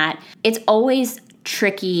conversation, that it's always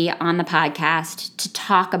tricky on the podcast to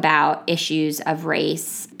talk about issues of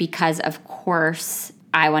race because, of course,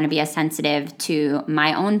 I want to be as sensitive to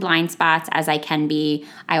my own blind spots as I can be.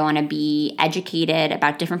 I want to be educated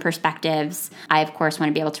about different perspectives. I, of course, want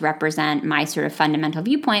to be able to represent my sort of fundamental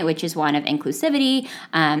viewpoint, which is one of inclusivity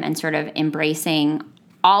and sort of embracing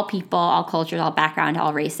all people, all cultures, all backgrounds,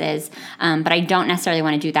 all races. But I don't necessarily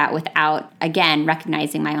want to do that without, again,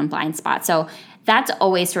 recognizing my own blind spots. So that's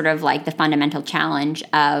always sort of like the fundamental challenge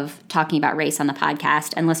of talking about race on the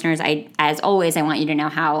podcast. And listeners, as always, I want you to know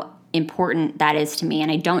how important that is to me, and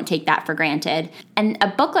I don't take that for granted. And a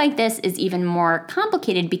book like this is even more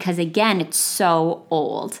complicated because, again, it's so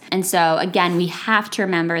old. And so, again, we have to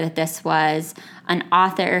remember that this was an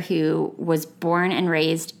author who was born and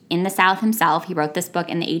raised in the South himself. He wrote this book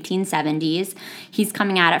in the 1870s. He's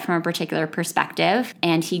coming at it from a particular perspective,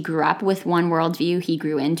 and he grew up with one worldview. He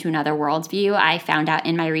grew into another worldview. I found out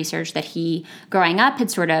in my research that he, growing up,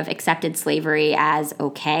 had sort of accepted slavery as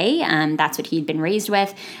okay. That's what he'd been raised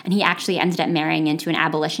with, and he actually ended up marrying into an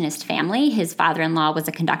abolitionist family. His father-in-law was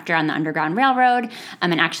a conductor on the Underground Railroad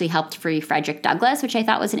and actually helped free Frederick Douglass, which I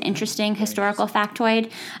thought was an interesting historical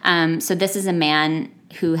factoid. So this is a man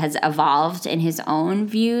who has evolved in his own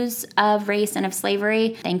views of race and of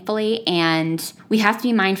slavery, thankfully. And we have to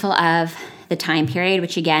be mindful of the time period,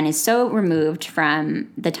 which again is so removed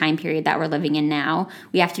from the time period that we're living in now.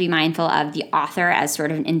 We have to be mindful of the author as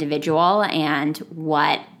sort of an individual and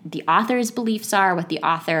what the author's beliefs are, what the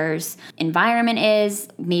author's environment is,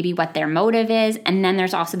 maybe what their motive is. And then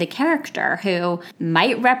there's also the character who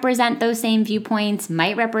might represent those same viewpoints,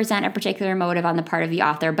 might represent a particular motive on the part of the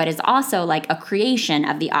author, but is also like a creation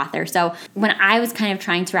of the author. So when I was kind of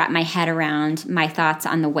trying to wrap my head around my thoughts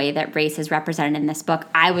on the way that race is represented in this book,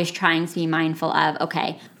 I was trying to be mindful of,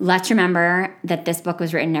 okay, let's remember that this book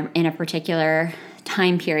was written in a particular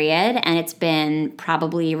time period, and it's been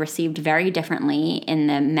probably received very differently in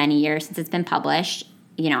the many years since it's been published.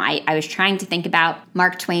 You know, I was trying to think about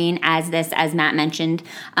Mark Twain as Matt mentioned,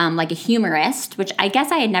 like a humorist, which I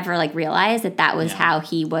guess I had never like realized that was how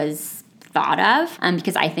he was thought of,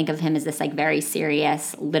 because I think of him as this like very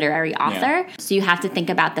serious literary author. Yeah. So you have to think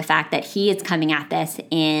about the fact that he is coming at this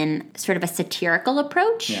in sort of a satirical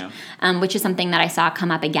approach, which is something that I saw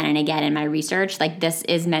come up again and again in my research. Like, this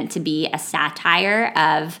is meant to be a satire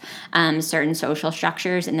of certain social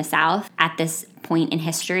structures in the South at this point in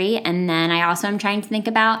history. And then I also am trying to think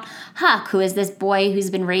about Huck, who is this boy who's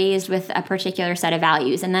been raised with a particular set of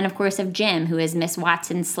values. And then, of course, of Jim, who is Miss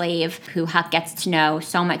Watson's slave, who Huck gets to know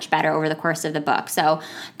so much better over the course of the book. So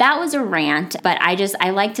that was a rant, but I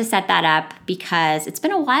like to set that up because it's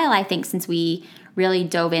been a while, I think, since we really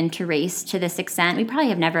dove into race to this extent. We probably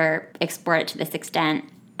have never explored it to this extent,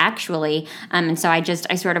 actually. And so I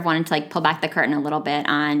sort of wanted to like pull back the curtain a little bit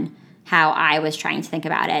on how I was trying to think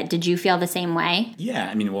about it. Did you feel the same way? Yeah,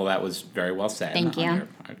 I mean, well, that was very well said. Thank you.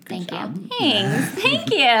 Thank you. Thanks.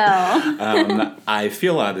 Thank you. I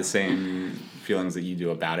feel a lot of the same feelings that you do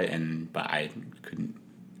about it, but I couldn't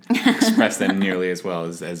express them nearly as well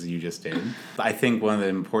as you just did. I think one of the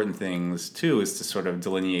important things, too, is to sort of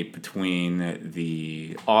delineate between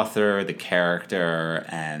the author, the character,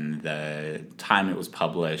 and the time it was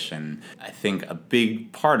published. And I think a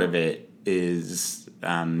big part of it is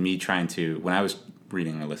me trying to, when I was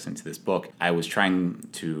reading or listening to this book, I was trying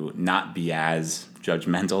to not be as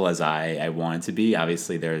judgmental as I wanted to be.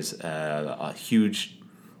 Obviously, there's a huge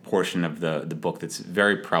portion of the book that's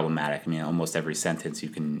very problematic. I mean, almost every sentence you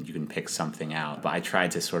can pick something out. But I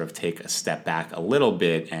tried to sort of take a step back a little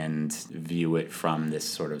bit and view it from this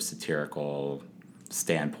sort of satirical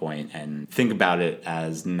standpoint and think about it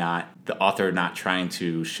as not the author not trying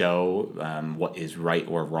to show what is right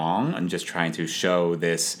or wrong and just trying to show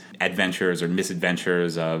this adventures or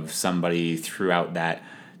misadventures of somebody throughout that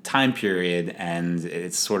time period, and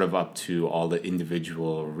it's sort of up to all the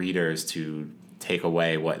individual readers to take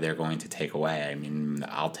away what they're going to take away. I mean,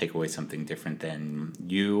 I'll take away something different than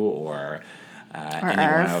you or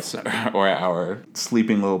anyone else or our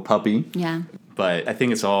sleeping little puppy. Yeah. But I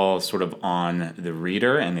think it's all sort of on the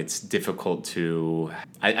reader, and it's difficult to...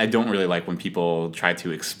 I don't really like when people try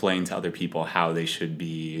to explain to other people how they should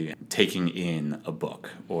be taking in a book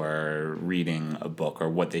or reading a book or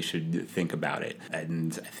what they should think about it.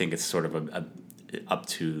 And I think it's sort of up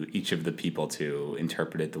to each of the people to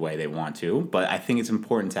interpret it the way they want to. But I think it's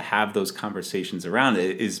important to have those conversations around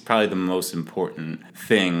it is probably the most important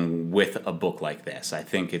thing with a book like this. I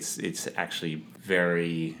think it's actually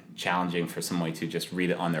very challenging for somebody to just read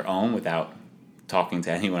it on their own without talking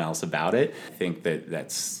to anyone else about it. I think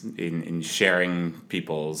that's in sharing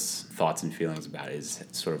people's thoughts and feelings about it is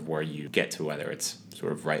sort of where you get to whether it's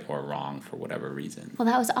sort of right or wrong for whatever reason. Well,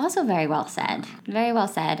 that was also very well said. Very well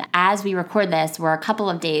said. As we record this, we're a couple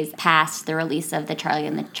of days past the release of the Charlie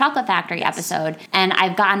and the Chocolate Factory episode, and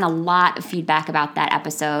I've gotten a lot of feedback about that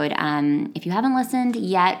episode. If you haven't listened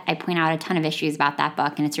yet, I point out a ton of issues about that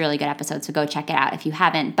book, and it's a really good episode, so go check it out if you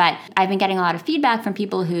haven't. But I've been getting a lot of feedback from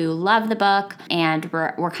people who love the book and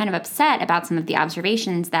were kind of upset about some of the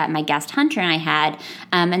observations that my guest Hunter and I had.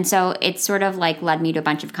 And so it's sort of like led me to a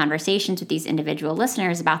bunch of conversations with these individual listeners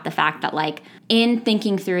about the fact that, like, in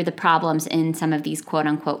thinking through the problems in some of these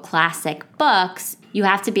quote-unquote classic books, you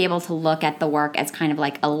have to be able to look at the work as kind of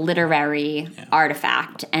like a literary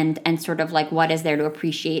artifact and sort of like what is there to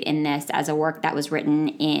appreciate in this as a work that was written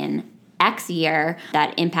in X year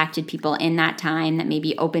that impacted people in that time, that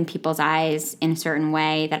maybe opened people's eyes in a certain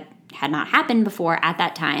way that had not happened before at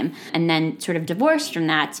that time, and then sort of divorced from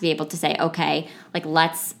that to be able to say, okay, like,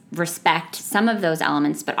 let's respect some of those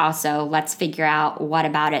elements, but also let's figure out what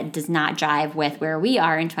about it does not jive with where we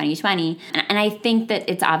are in 2020. And I think that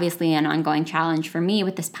it's obviously an ongoing challenge for me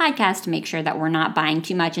with this podcast to make sure that we're not buying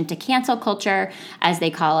too much into cancel culture, as they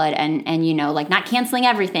call it, and you know, like, not canceling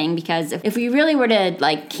everything, because if we really were to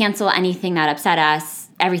like cancel anything that upset us,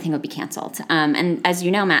 everything would be canceled. And as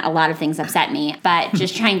you know, Matt, a lot of things upset me, but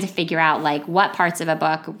just trying to figure out like what parts of a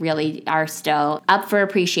book really are still up for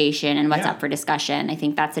appreciation and what's up for discussion. I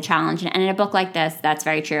think that's a challenge. And in a book like this, that's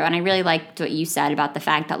very true. And I really liked what you said about the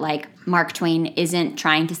fact that, like, Mark Twain isn't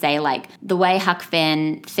trying to say, like, the way Huck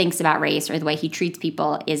Finn thinks about race or the way he treats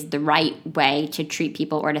people is the right way to treat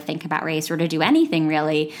people or to think about race or to do anything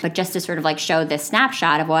really, but just to sort of like show this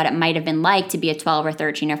snapshot of what it might have been like to be a 12 or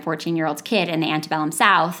 13 or 14-year-old kid in the antebellum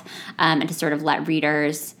South, and to sort of let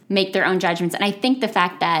readers make their own judgments. And I think the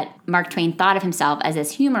fact that Mark Twain thought of himself as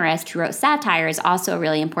this humorist who wrote satire is also a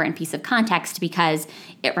really important piece of context, because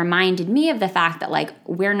it reminded me of the fact that, like,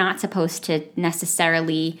 we're not supposed to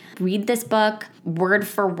necessarily read this book word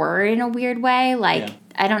for word in a weird way. Like,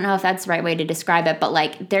 I don't know if that's the right way to describe it, but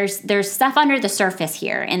like there's stuff under the surface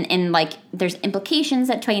here, and like there's implications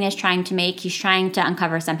that Twain is trying to make. He's trying to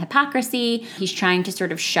uncover some hypocrisy. He's trying to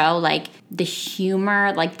sort of show like the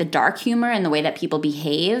humor, like the dark humor in the way that people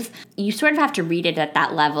behave. You sort of have to read it at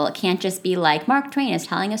that level. It can't just be like Mark Twain is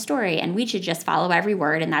telling a story and we should just follow every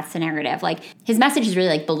word and that's the narrative. Like, his message is really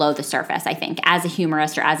like below the surface, I think, as a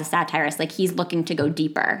humorist or as a satirist. Like, he's looking to go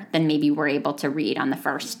deeper than maybe we're able to read on the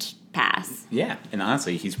first pass. Yeah, and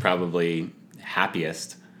honestly, he's probably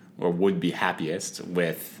happiest, or would be happiest,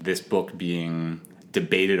 with this book being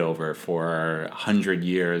debated over for 100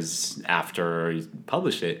 years after he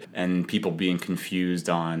published it, and people being confused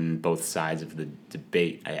on both sides of the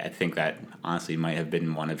debate. I think that honestly might have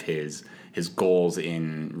been one of his goals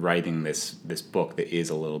in writing this book that is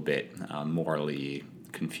a little bit morally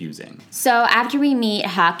confusing. So after we meet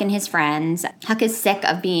Huck and his friends, Huck is sick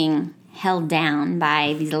of being held down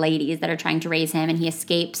by these ladies that are trying to raise him, and he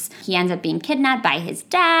escapes. He ends up being kidnapped by his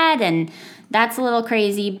dad, and that's a little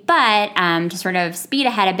crazy, but to sort of speed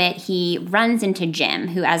ahead a bit, he runs into Jim,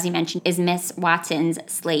 who, as you mentioned, is Miss Watson's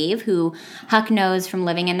slave, who Huck knows from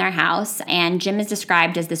living in their house. And Jim is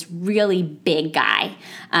described as this really big guy,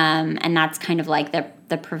 and that's kind of like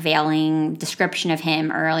the prevailing description of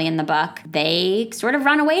him early in the book. They sort of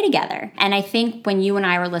run away together. And I think when you and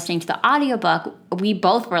I were listening to the audiobook, we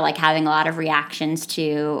both were like having a lot of reactions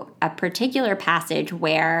to a particular passage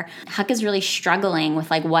where Huck is really struggling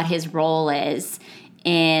with like what his role is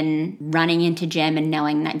in running into Jim and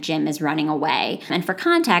knowing that Jim is running away. And for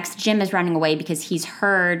context, Jim is running away because he's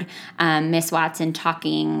heard Miss Watson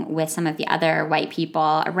talking with some of the other white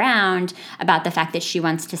people around about the fact that she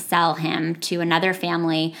wants to sell him to another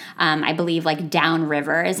family, I believe like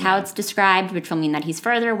downriver is how it's described, which will mean that he's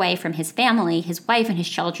further away from his family. His wife and his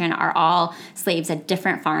children are all slaves at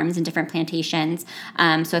different farms and different plantations.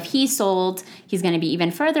 So if he's sold, he's going to be even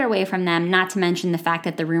further away from them, not to mention the fact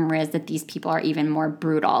that the rumor is that these people are even more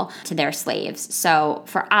brutal to their slaves. So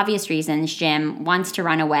for obvious reasons, Jim wants to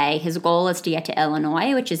run away. His goal is to get to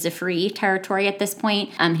Illinois, which is a free territory at this point.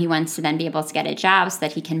 He wants to then be able to get a job so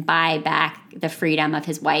that he can buy back the freedom of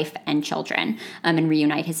his wife and children and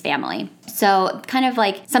reunite his family. So kind of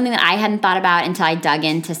like something that I hadn't thought about until I dug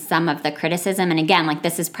into some of the criticism. And again, like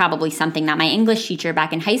this is probably something that my English teacher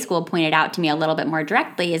back in high school pointed out to me a little bit more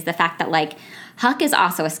directly, is the fact that like Huck is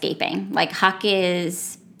also escaping. Like Huck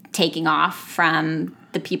is taking off from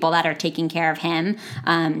the people that are taking care of him,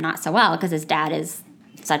 not so well because his dad is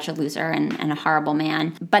such a loser and a horrible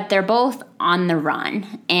man. But they're both on the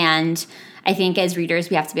run. And I think as readers,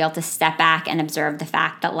 we have to be able to step back and observe the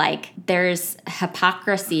fact that like there's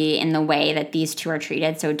hypocrisy in the way that these two are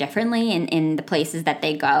treated so differently in the places that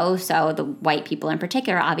they go. So the white people in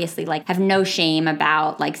particular obviously like have no shame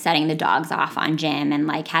about like setting the dogs off on Jim and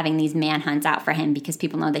like having these manhunts out for him because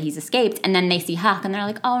people know that he's escaped. And then they see Huck and they're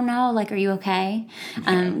like, oh no, like, are you okay?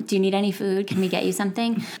 Do you need any food? Can we get you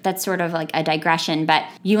something? That's sort of like a digression. But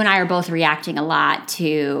you and I are both reacting a lot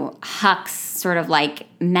to Huck's sort of like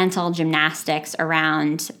mental gymnastics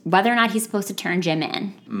around whether or not he's supposed to turn Jim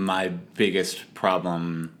in. My biggest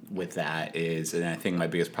problem with that is, and I think my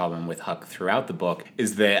biggest problem with Huck throughout the book,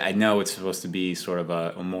 is that I know it's supposed to be sort of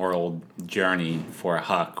a moral journey for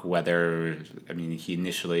Huck, whether, I mean, he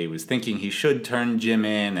initially was thinking he should turn Jim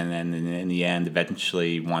in, and then in the end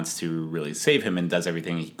eventually wants to really save him and does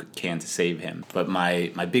everything he can to save him. But my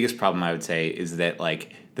biggest problem, I would say, is that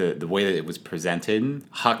like the way that it was presented,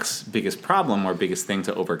 Huck's biggest problem or biggest thing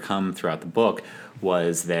to overcome throughout the book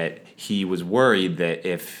was that he was worried that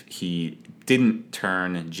if he didn't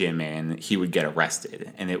turn Jim in, he would get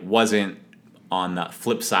arrested. And it wasn't on the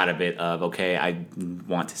flip side of it of, okay, I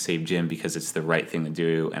want to save Jim because it's the right thing to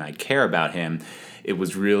do and I care about him. It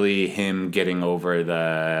was really him getting over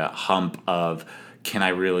the hump of, can I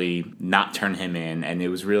really not turn him in? And it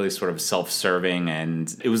was really sort of self-serving,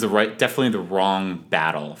 and it was definitely the wrong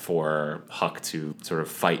battle for Huck to sort of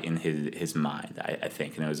fight in his mind, I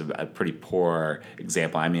think. And it was a pretty poor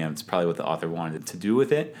example. I mean, it's probably what the author wanted to do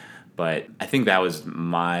with it, but I think that was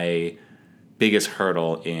my biggest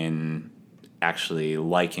hurdle in actually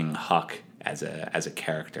liking Huck as a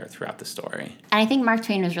character throughout the story. And I think Mark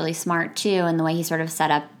Twain was really smart, too, in the way he sort of set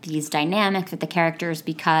up these dynamics with the characters,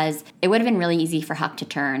 because it would have been really easy for Huck to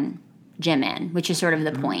turn Jim in, which is sort of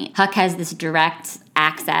the point. Huck has this direct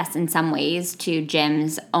access in some ways to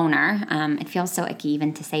Jim's owner. It feels so icky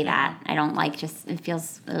even to say that. I don't like it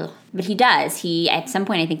feels, ugh. But he does. He, at some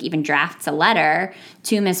point, I think, even drafts a letter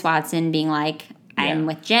to Miss Watson being like, I'm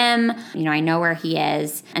with Jim, I know where he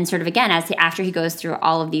is. And sort of, again, after he goes through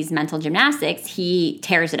all of these mental gymnastics, he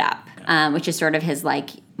tears it up, which is sort of his,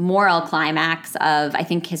 like, moral climax of, I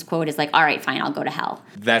think his quote is like, all right, fine, I'll go to hell.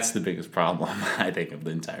 That's the biggest problem, I think, of the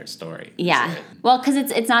entire story. Yeah. Well, because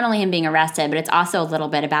it's not only him being arrested, but it's also a little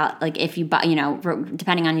bit about, like, if you,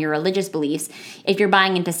 depending on your religious beliefs, if you're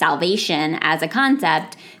buying into salvation as a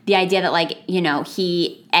concept, the idea that, like,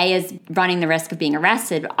 he, A, is running the risk of being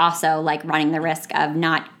arrested, but also, like, running the risk of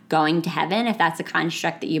not going to heaven, if that's a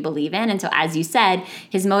construct that you believe in. And so, as you said,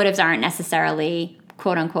 his motives aren't necessarily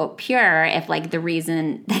quote unquote pure if like the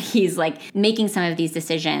reason that he's like making some of these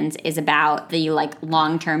decisions is about the like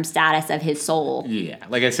long-term status of his soul. Yeah,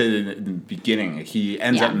 like I said in the beginning, he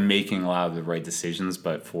ends up making a lot of the right decisions,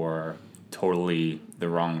 but for totally the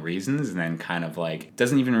wrong reasons, and then kind of like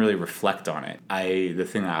doesn't even really reflect on it. The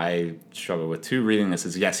thing that I struggle with too reading this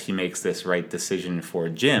is, yes, he makes this right decision for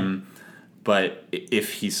Jim, but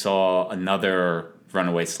if he saw another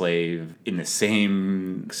runaway slave in the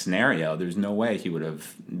same scenario, there's no way he would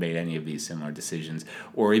have made any of these similar decisions.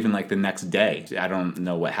 Or even like the next day. I don't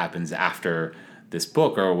know what happens after this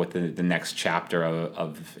book or what the next chapter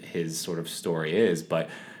of his sort of story is, but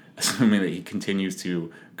assuming that he continues to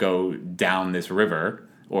go down this river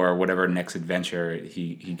or whatever next adventure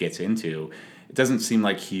he gets into, it doesn't seem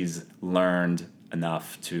like he's learned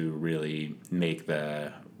enough to really make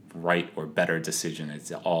the right or better decision.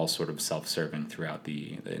 It's all sort of self-serving throughout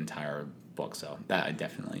the entire book, so that I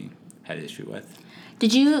definitely had issue with.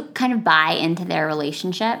 Did you kind of buy into their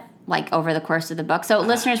relationship like over the course of the book? So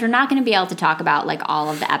listeners, we're not going to be able to talk about like all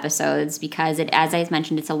of the episodes because as I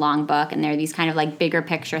mentioned, it's a long book and there are these kind of like bigger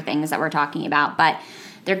picture things that we're talking about, but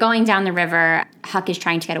they're going down the river. Huck is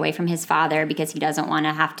trying to get away from his father because he doesn't want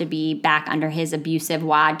to have to be back under his abusive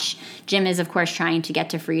watch. Jim is, of course, trying to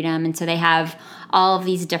get to freedom. And so they have all of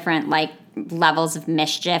these different, like, levels of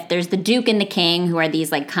mischief. There's the Duke and the King, who are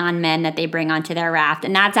these, like, con men that they bring onto their raft.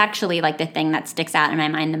 And that's actually, like, the thing that sticks out in my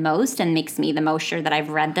mind the most and makes me the most sure that I've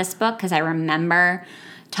read this book, because I remember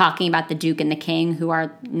talking about the Duke and the King, who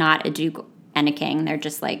are not a Duke and a King. They're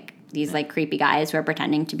just, like, these like creepy guys who are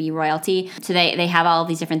pretending to be royalty. So they have all of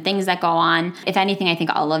these different things that go on. If anything, I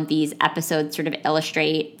think all of these episodes sort of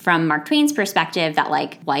illustrate from Mark Twain's perspective that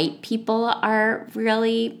like white people are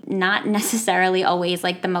really not necessarily always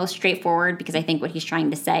like the most straightforward, because I think what he's trying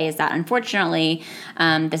to say is that unfortunately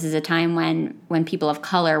this is a time when people of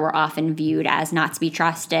color were often viewed as not to be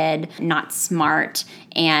trusted, not smart,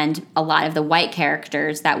 and a lot of the white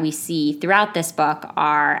characters that we see throughout this book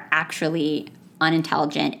are actually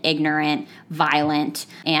unintelligent, ignorant, violent,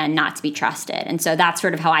 and not to be trusted. And so that's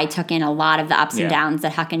sort of how I took in a lot of the ups and downs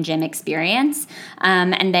that Huck and Jim experience.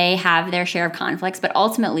 And they have their share of conflicts, but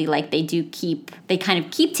ultimately, like, they kind of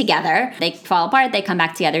keep together. They fall apart, they come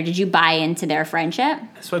back together. Did you buy into their friendship?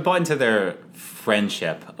 So I bought into their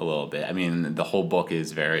friendship a little bit. I mean, the whole book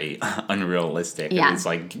is very unrealistic. Yeah. It's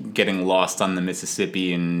like getting lost on the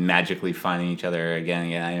Mississippi and magically finding each other again.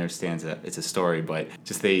 Yeah, I understand it's a story, but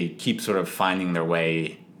just they keep sort of finding their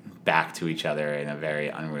way back to each other in a very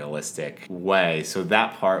unrealistic way. So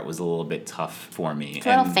that part was a little bit tough for me. It's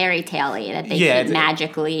a little fairy tale-y that they keep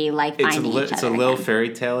magically like finding each other. It's a little fairy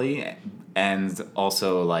tale-y. And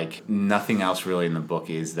also, like, nothing else really in the book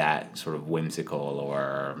is that sort of whimsical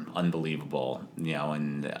or unbelievable, you know.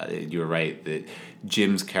 And you're right that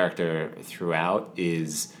Jim's character throughout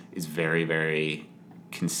is very, very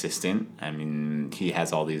consistent. I mean, he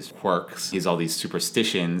has all these quirks, he has all these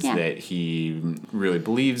superstitions that he really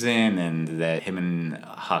believes in, and that him and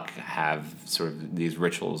Huck have sort of these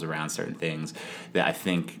rituals around certain things that I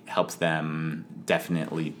think helps them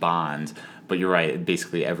definitely bond. But you're right,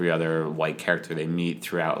 basically every other white character they meet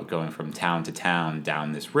throughout going from town to town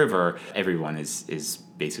down this river, everyone is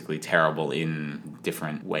basically terrible in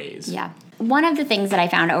different ways. Yeah. One of the things that I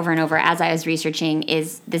found over and over as I was researching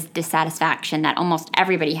is this dissatisfaction that almost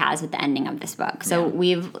everybody has with the ending of this book. So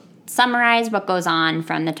we've summarized what goes on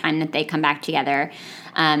from the time that they come back together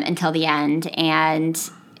until the end, and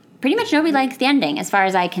pretty much nobody likes the ending as far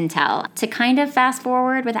as I can tell. To kind of fast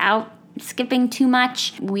forward without skipping too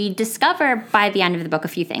much, we discover by the end of the book a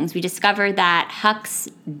few things. We discover that Huck's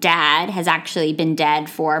dad has actually been dead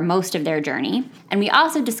for most of their journey. And we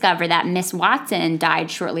also discover that Miss Watson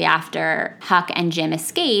died shortly after Huck and Jim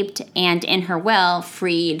escaped, and in her will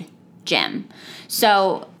freed Jim.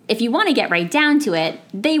 So if you want to get right down to it,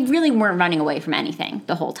 they really weren't running away from anything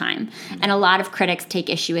the whole time. And a lot of critics take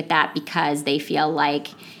issue with that because they feel like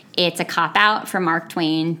it's a cop-out for Mark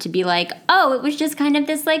Twain to be like, oh, it was just kind of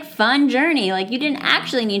this, like, fun journey. Like, you didn't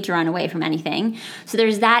actually need to run away from anything. So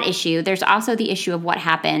there's that issue. There's also the issue of what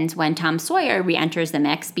happens when Tom Sawyer re-enters the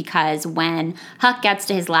mix, because when Huck gets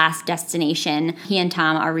to his last destination, he and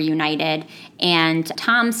Tom are reunited, and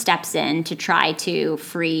Tom steps in to try to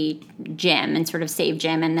free Jim and sort of save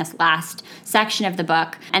Jim in this last section of the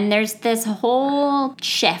book. And there's this whole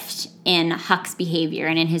shift in Huck's behavior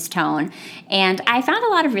and in his tone. And I found a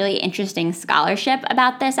lot of really interesting scholarship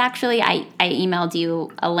about this, actually. I emailed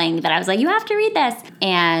you a link that I was like, you have to read this.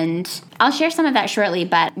 And I'll share some of that shortly,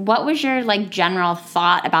 but what was your, like, general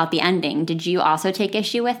thought about the ending? Did you also take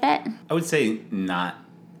issue with it? I would say not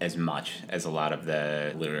as much as a lot of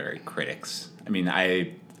the literary critics. I mean,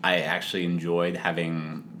 I I actually enjoyed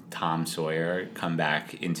having Tom Sawyer come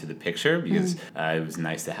back into the picture because it was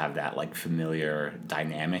nice to have that like familiar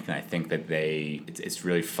dynamic, and I think that it's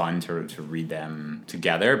really fun to read them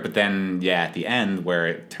together. But then at the end where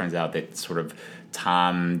it turns out that sort of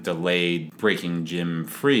Tom delayed breaking Jim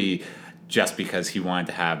free just because he wanted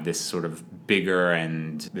to have this sort of bigger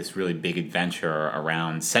and this really big adventure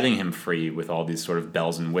around setting him free with all these sort of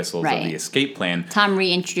bells and whistles of the escape plan. Tom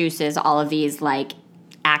reintroduces all of these like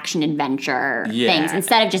action adventure things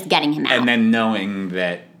instead of just getting him out. And then knowing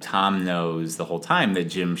that Tom knows the whole time that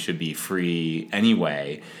Jim should be free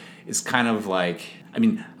anyway is kind of like, I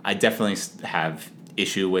mean, I definitely have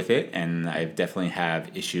issue with it, and I definitely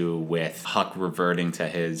have issue with Huck reverting to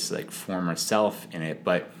his like former self in it,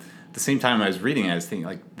 but at the same time I was reading it, I was thinking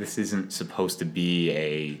like this isn't supposed to be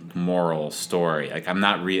a moral story. Like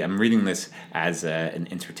I'm reading this as an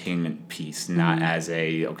entertainment piece, not as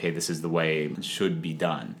this is the way it should be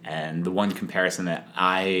done. And the one comparison that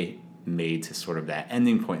I made to sort of that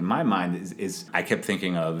ending point in my mind is I kept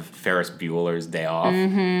thinking of Ferris Bueller's Day Off,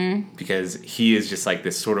 because he is just like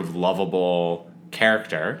this sort of lovable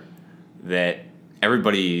character that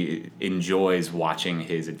everybody enjoys watching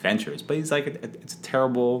his adventures, but he's like it's a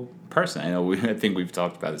terrible person. I think we've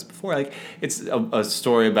talked about this before. Like it's a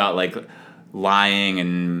story about like lying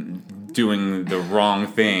and doing the wrong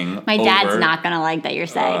thing. My dad's not gonna like that you're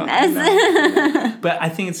saying this. No. But I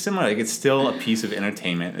think it's similar. Like it's still a piece of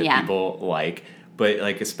entertainment that people like. But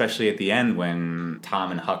like especially at the end when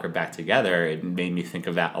Tom and Huck are back together, it made me think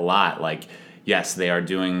of that a lot. Like, yes, they are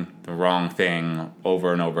doing the wrong thing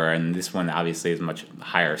over and over, and this one obviously is much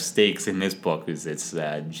higher stakes in this book because it's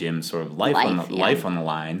Jim's sort of life on the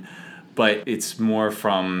line. But it's more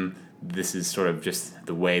from this is sort of just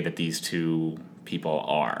the way that these two people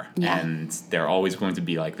are, and they're always going to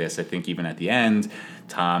be like this. I think even at the end,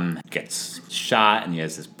 Tom gets shot, and he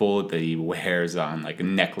has this bullet that he wears on like a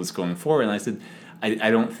necklace going forward. And I said,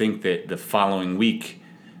 I don't think that the following week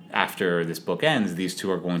after this book ends, these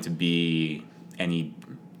two are going to be any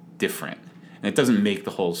different. And it doesn't make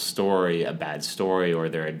the whole story a bad story or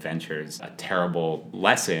their adventures a terrible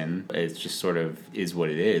lesson. It just sort of is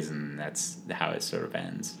what it is, and that's how it sort of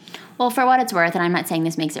ends. Well, for what it's worth, and I'm not saying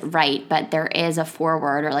this makes it right, but there is a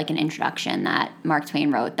foreword or like an introduction that Mark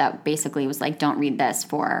Twain wrote that basically was like, don't read this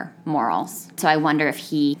for morals. So I wonder if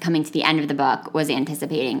he, coming to the end of the book, was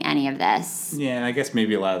anticipating any of this. Yeah, and I guess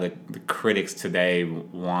maybe a lot of the critics today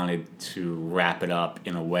wanted to wrap it up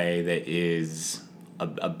in a way that is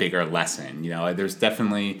a bigger lesson. You know, there's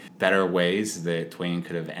definitely better ways that Twain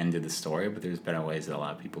could have ended the story, but there's better ways that a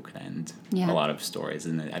lot of people could end a lot of stories.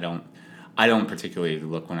 And I don't particularly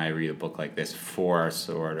look when I read a book like this for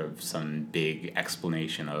sort of some big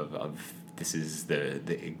explanation of this is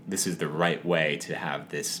the right way to have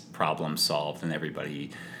this problem solved, and everybody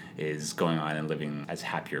is going on and living as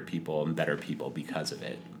happier people and better people because of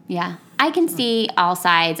it. Yeah. I can see all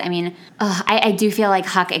sides. I mean, I do feel like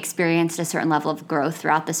Huck experienced a certain level of growth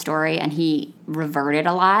throughout the story, and he reverted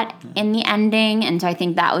a lot in the ending. And so I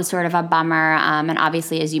think that was sort of a bummer. And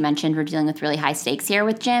obviously, as you mentioned, we're dealing with really high stakes here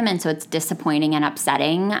with Jim. And so it's disappointing and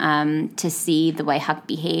upsetting to see the way Huck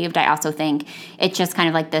behaved. I also think it's just kind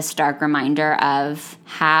of like this stark reminder of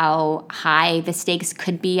how high the stakes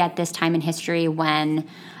could be at this time in history when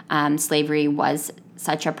slavery was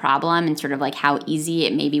such a problem, and sort of like how easy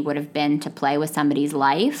it maybe would have been to play with somebody's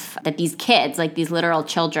life, that these kids, like these literal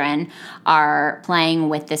children, are playing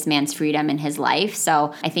with this man's freedom in his life.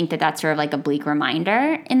 So I think that that's sort of like a bleak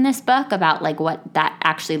reminder in this book about like what that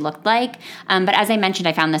actually looked like. But as I mentioned,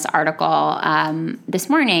 I found this article this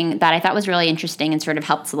morning that I thought was really interesting and sort of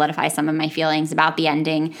helped solidify some of my feelings about the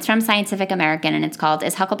ending. It's from Scientific American, and it's called,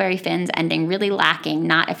 "Is Huckleberry Finn's Ending Really Lacking?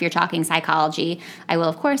 Not If You're Talking Psychology." I will,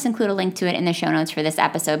 of course, include a link to it in the show notes for this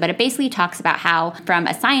episode, but it basically talks about how, from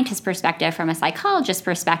a scientist's perspective, from a psychologist's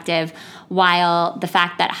perspective, while the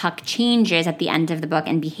fact that Huck changes at the end of the book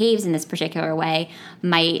and behaves in this particular way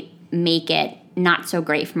might make it not so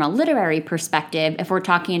great from a literary perspective, if we're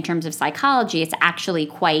talking in terms of psychology, it's actually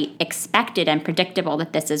quite expected and predictable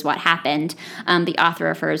that this is what happened. The author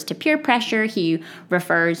refers to peer pressure. He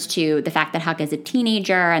refers to the fact that Huck is a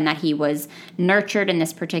teenager and that he was nurtured in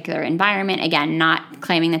this particular environment. Again, not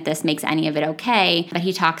claiming that this makes any of it okay, but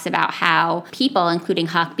he talks about how people, including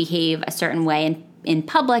Huck, behave a certain way, and in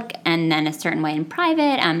public and then a certain way in private,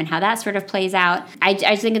 and how that sort of plays out. I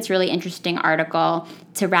just think it's a really interesting article.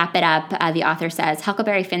 To wrap it up, the author says,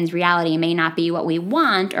 Huckleberry Finn's reality may not be what we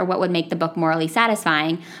want or what would make the book morally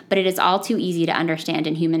satisfying, but it is all too easy to understand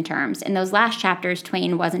in human terms. In those last chapters,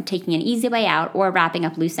 Twain wasn't taking an easy way out or wrapping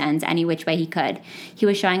up loose ends any which way he could. He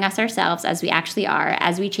was showing us ourselves as we actually are,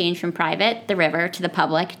 as we change from private, the river, to the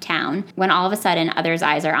public, town, when all of a sudden others'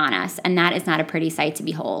 eyes are on us, and that is not a pretty sight to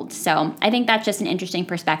behold. So I think that's just an interesting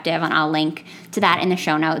perspective, and I'll link to that in the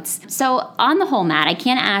show notes. So on the whole, Matt, I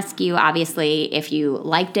can't ask you, obviously, if you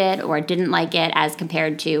liked it or didn't like it as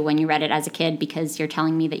compared to when you read it as a kid, because you're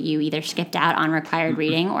telling me that you either skipped out on required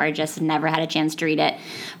reading or just never had a chance to read it.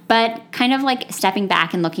 But kind of like stepping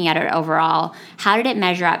back and looking at it overall, how did it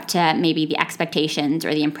measure up to maybe the expectations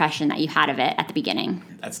or the impression that you had of it at the beginning?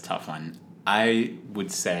 That's a tough one. I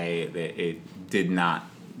would say that it did not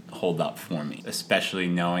hold up for me, especially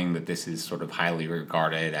knowing that this is sort of highly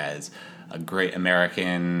regarded as a great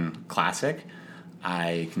American classic.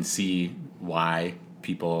 I can see why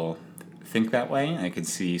people think that way. I could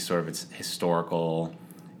see sort of its historical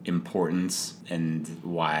importance and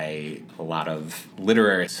why a lot of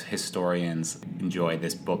literary historians enjoy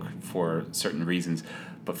this book for certain reasons.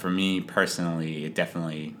 But for me personally, it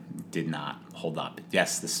definitely did not hold up.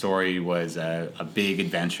 Yes, the story was a big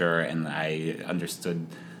adventure, and I understood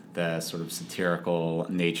the sort of satirical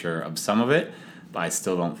nature of some of it, but I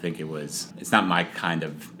still don't think it's not my kind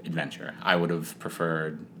of adventure. I would have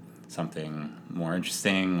preferred something more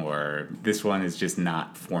interesting, or this one is just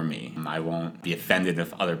not for me. I won't be offended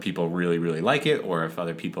if other people really, really like it, or if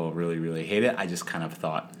other people really, really hate it. I just kind of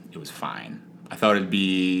thought it was fine. I thought it'd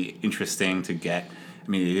be interesting to get,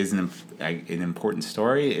 it is an important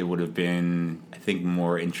story. It would have been, I think,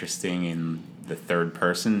 more interesting in the third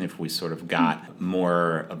person if we sort of got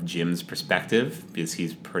more of Jim's perspective, because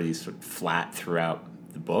he's pretty sort of flat throughout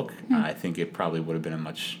the book. I think it probably would have been a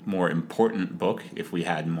much more important book if we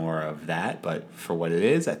had more of that, but for what it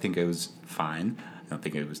is, I think it was fine. I don't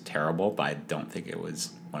think it was terrible, but I don't think it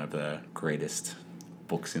was one of the greatest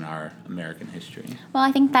books in our American history. Well,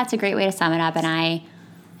 I think that's a great way to sum it up, and I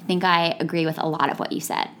think I agree with a lot of what you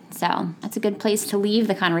said. So that's a good place to leave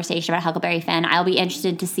the conversation about Huckleberry Finn. I'll be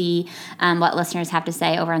interested to see what listeners have to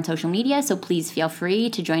say over on social media, so please feel free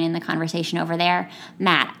to join in the conversation over there.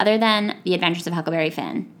 Matt, other than The Adventures of Huckleberry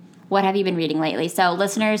Finn, what have you been reading lately? So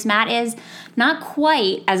listeners, Matt is not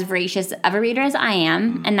quite as voracious of a reader as I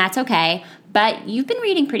am, and that's okay. But you've been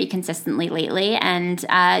reading pretty consistently lately, and there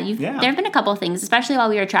have been a couple of things, especially while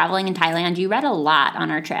we were traveling in Thailand. You read a lot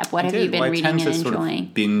on our trip. What have you been reading and enjoying? Sort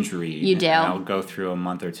of binge read. You do? I'll go through a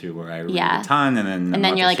month or two where I read a ton, and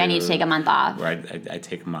then you're like, I need to take a month off. Where I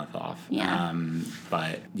take a month off.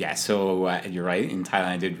 Yeah. So you're right. In Thailand,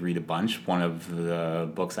 I did read a bunch. One of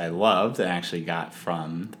the books I loved and actually got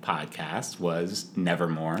from the podcast was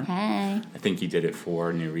Nevermore. Hey. I think you did it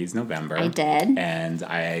for New Reads November. I did. And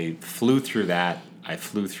I flew through that. I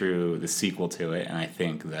flew through the sequel to it, and I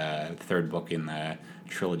think the third book in the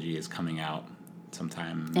trilogy is coming out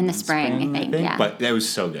sometime in the spring, I think. Yeah. But that was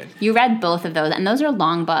so good. You read both of those, and those are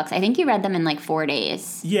long books. I think you read them in like 4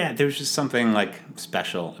 days. Yeah, there's just something like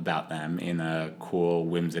special about them in a cool,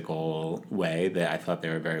 whimsical way that I thought they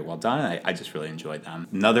were very well done. I just really enjoyed them.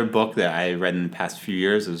 Another book that I read in the past few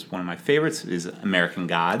years is one of my favorites is American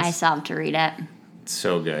Gods. I still have to read it.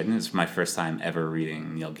 So good. It's my first time ever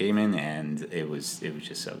reading Neil Gaiman, and it was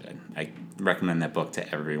just so good. I recommend that book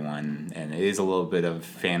to everyone, and it is a little bit of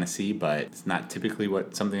fantasy, but it's not typically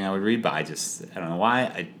something I would read, but I don't know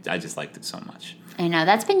why, I just liked it so much. I know,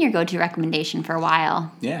 that's been your go-to recommendation for a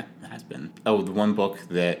while. Yeah, it has been. Oh, the one book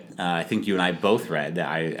that I think you and I both read that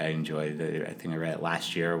I enjoyed, I think I read it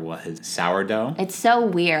last year, was Sourdough. It's so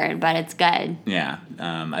weird, but it's good. Yeah.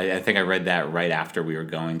 I think I read that right after we were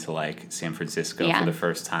going to like San Francisco for the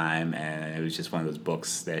first time, and it was just one of those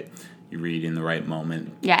books that you read in the right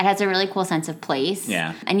moment. Yeah, it has a really cool sense of place.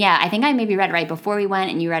 Yeah. And I think I maybe read it right before we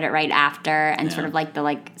went, and you read it right after, and sort of like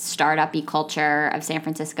the startup-y culture of San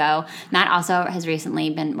Francisco. Matt also has recently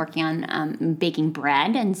been working on baking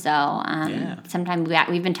bread, and so sometimes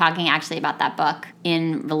we've been talking actually about that book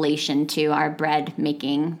in relation to our bread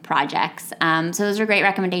making projects. So those are great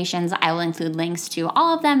recommendations. I will include links to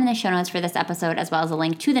all of them in the show notes for this episode, as well as a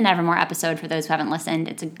link to the Nevermore episode for those who haven't listened.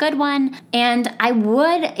 It's a good one. And I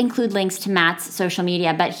would include links links to Matt's social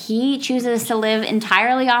media, but he chooses to live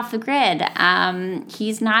entirely off the grid.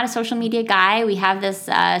 He's not a social media guy. We have this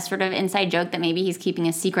sort of inside joke that maybe he's keeping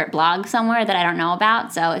a secret blog somewhere that I don't know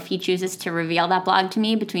about. So if he chooses to reveal that blog to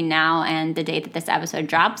me between now and the date that this episode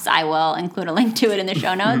drops, I will include a link to it in the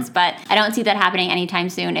show notes. But I don't see that happening anytime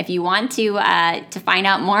soon. If you want to find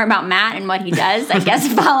out more about Matt and what he does, I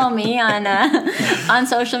guess follow me on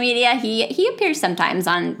social media. He appears sometimes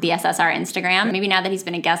on the SSR Instagram. Maybe now that he's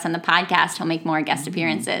been a guest on the podcast, he'll make more guest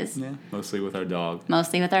appearances. Yeah, mostly with our dog.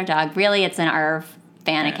 Really, it's an our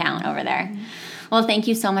fan account over there. Well, thank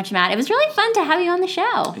you so much, Matt. It was really fun to have you on the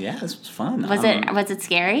show. Yeah, this was fun. Was it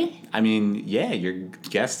scary? I mean, yeah, your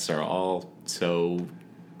guests are all so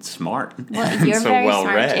smart. Well, you're so very well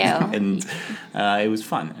smart read, too. And it was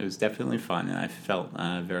fun. It was definitely fun, and I felt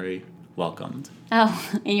very welcomed.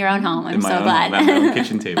 Oh, in your own home. I'm so glad. At my own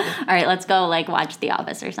kitchen table. All right, let's go watch The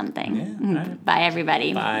Office or something. Yeah, all right. Bye,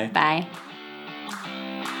 everybody. Bye. Bye.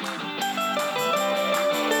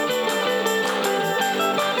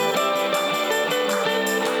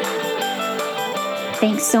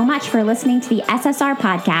 Thanks so much for listening to the SSR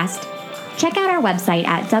Podcast. Check out our website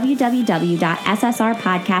at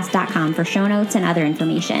www.ssrpodcast.com for show notes and other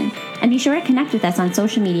information. And be sure to connect with us on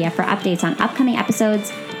social media for updates on upcoming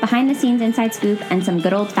episodes, behind-the-scenes inside scoop, and some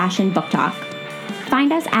good old-fashioned book talk.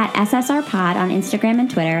 Find us at SSR Pod on Instagram and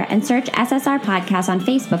Twitter, and search SSR Podcast on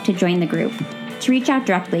Facebook to join the group. To reach out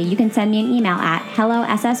directly, you can send me an email at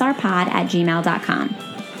hellossrpod@gmail.com.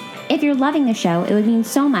 If you're loving the show, it would mean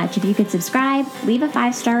so much if you could subscribe, leave a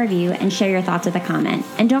 5-star review, and share your thoughts with a comment.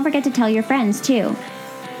 And don't forget to tell your friends, too.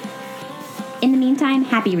 In the meantime,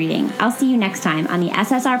 happy reading. I'll see you next time on the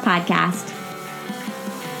SSR Podcast.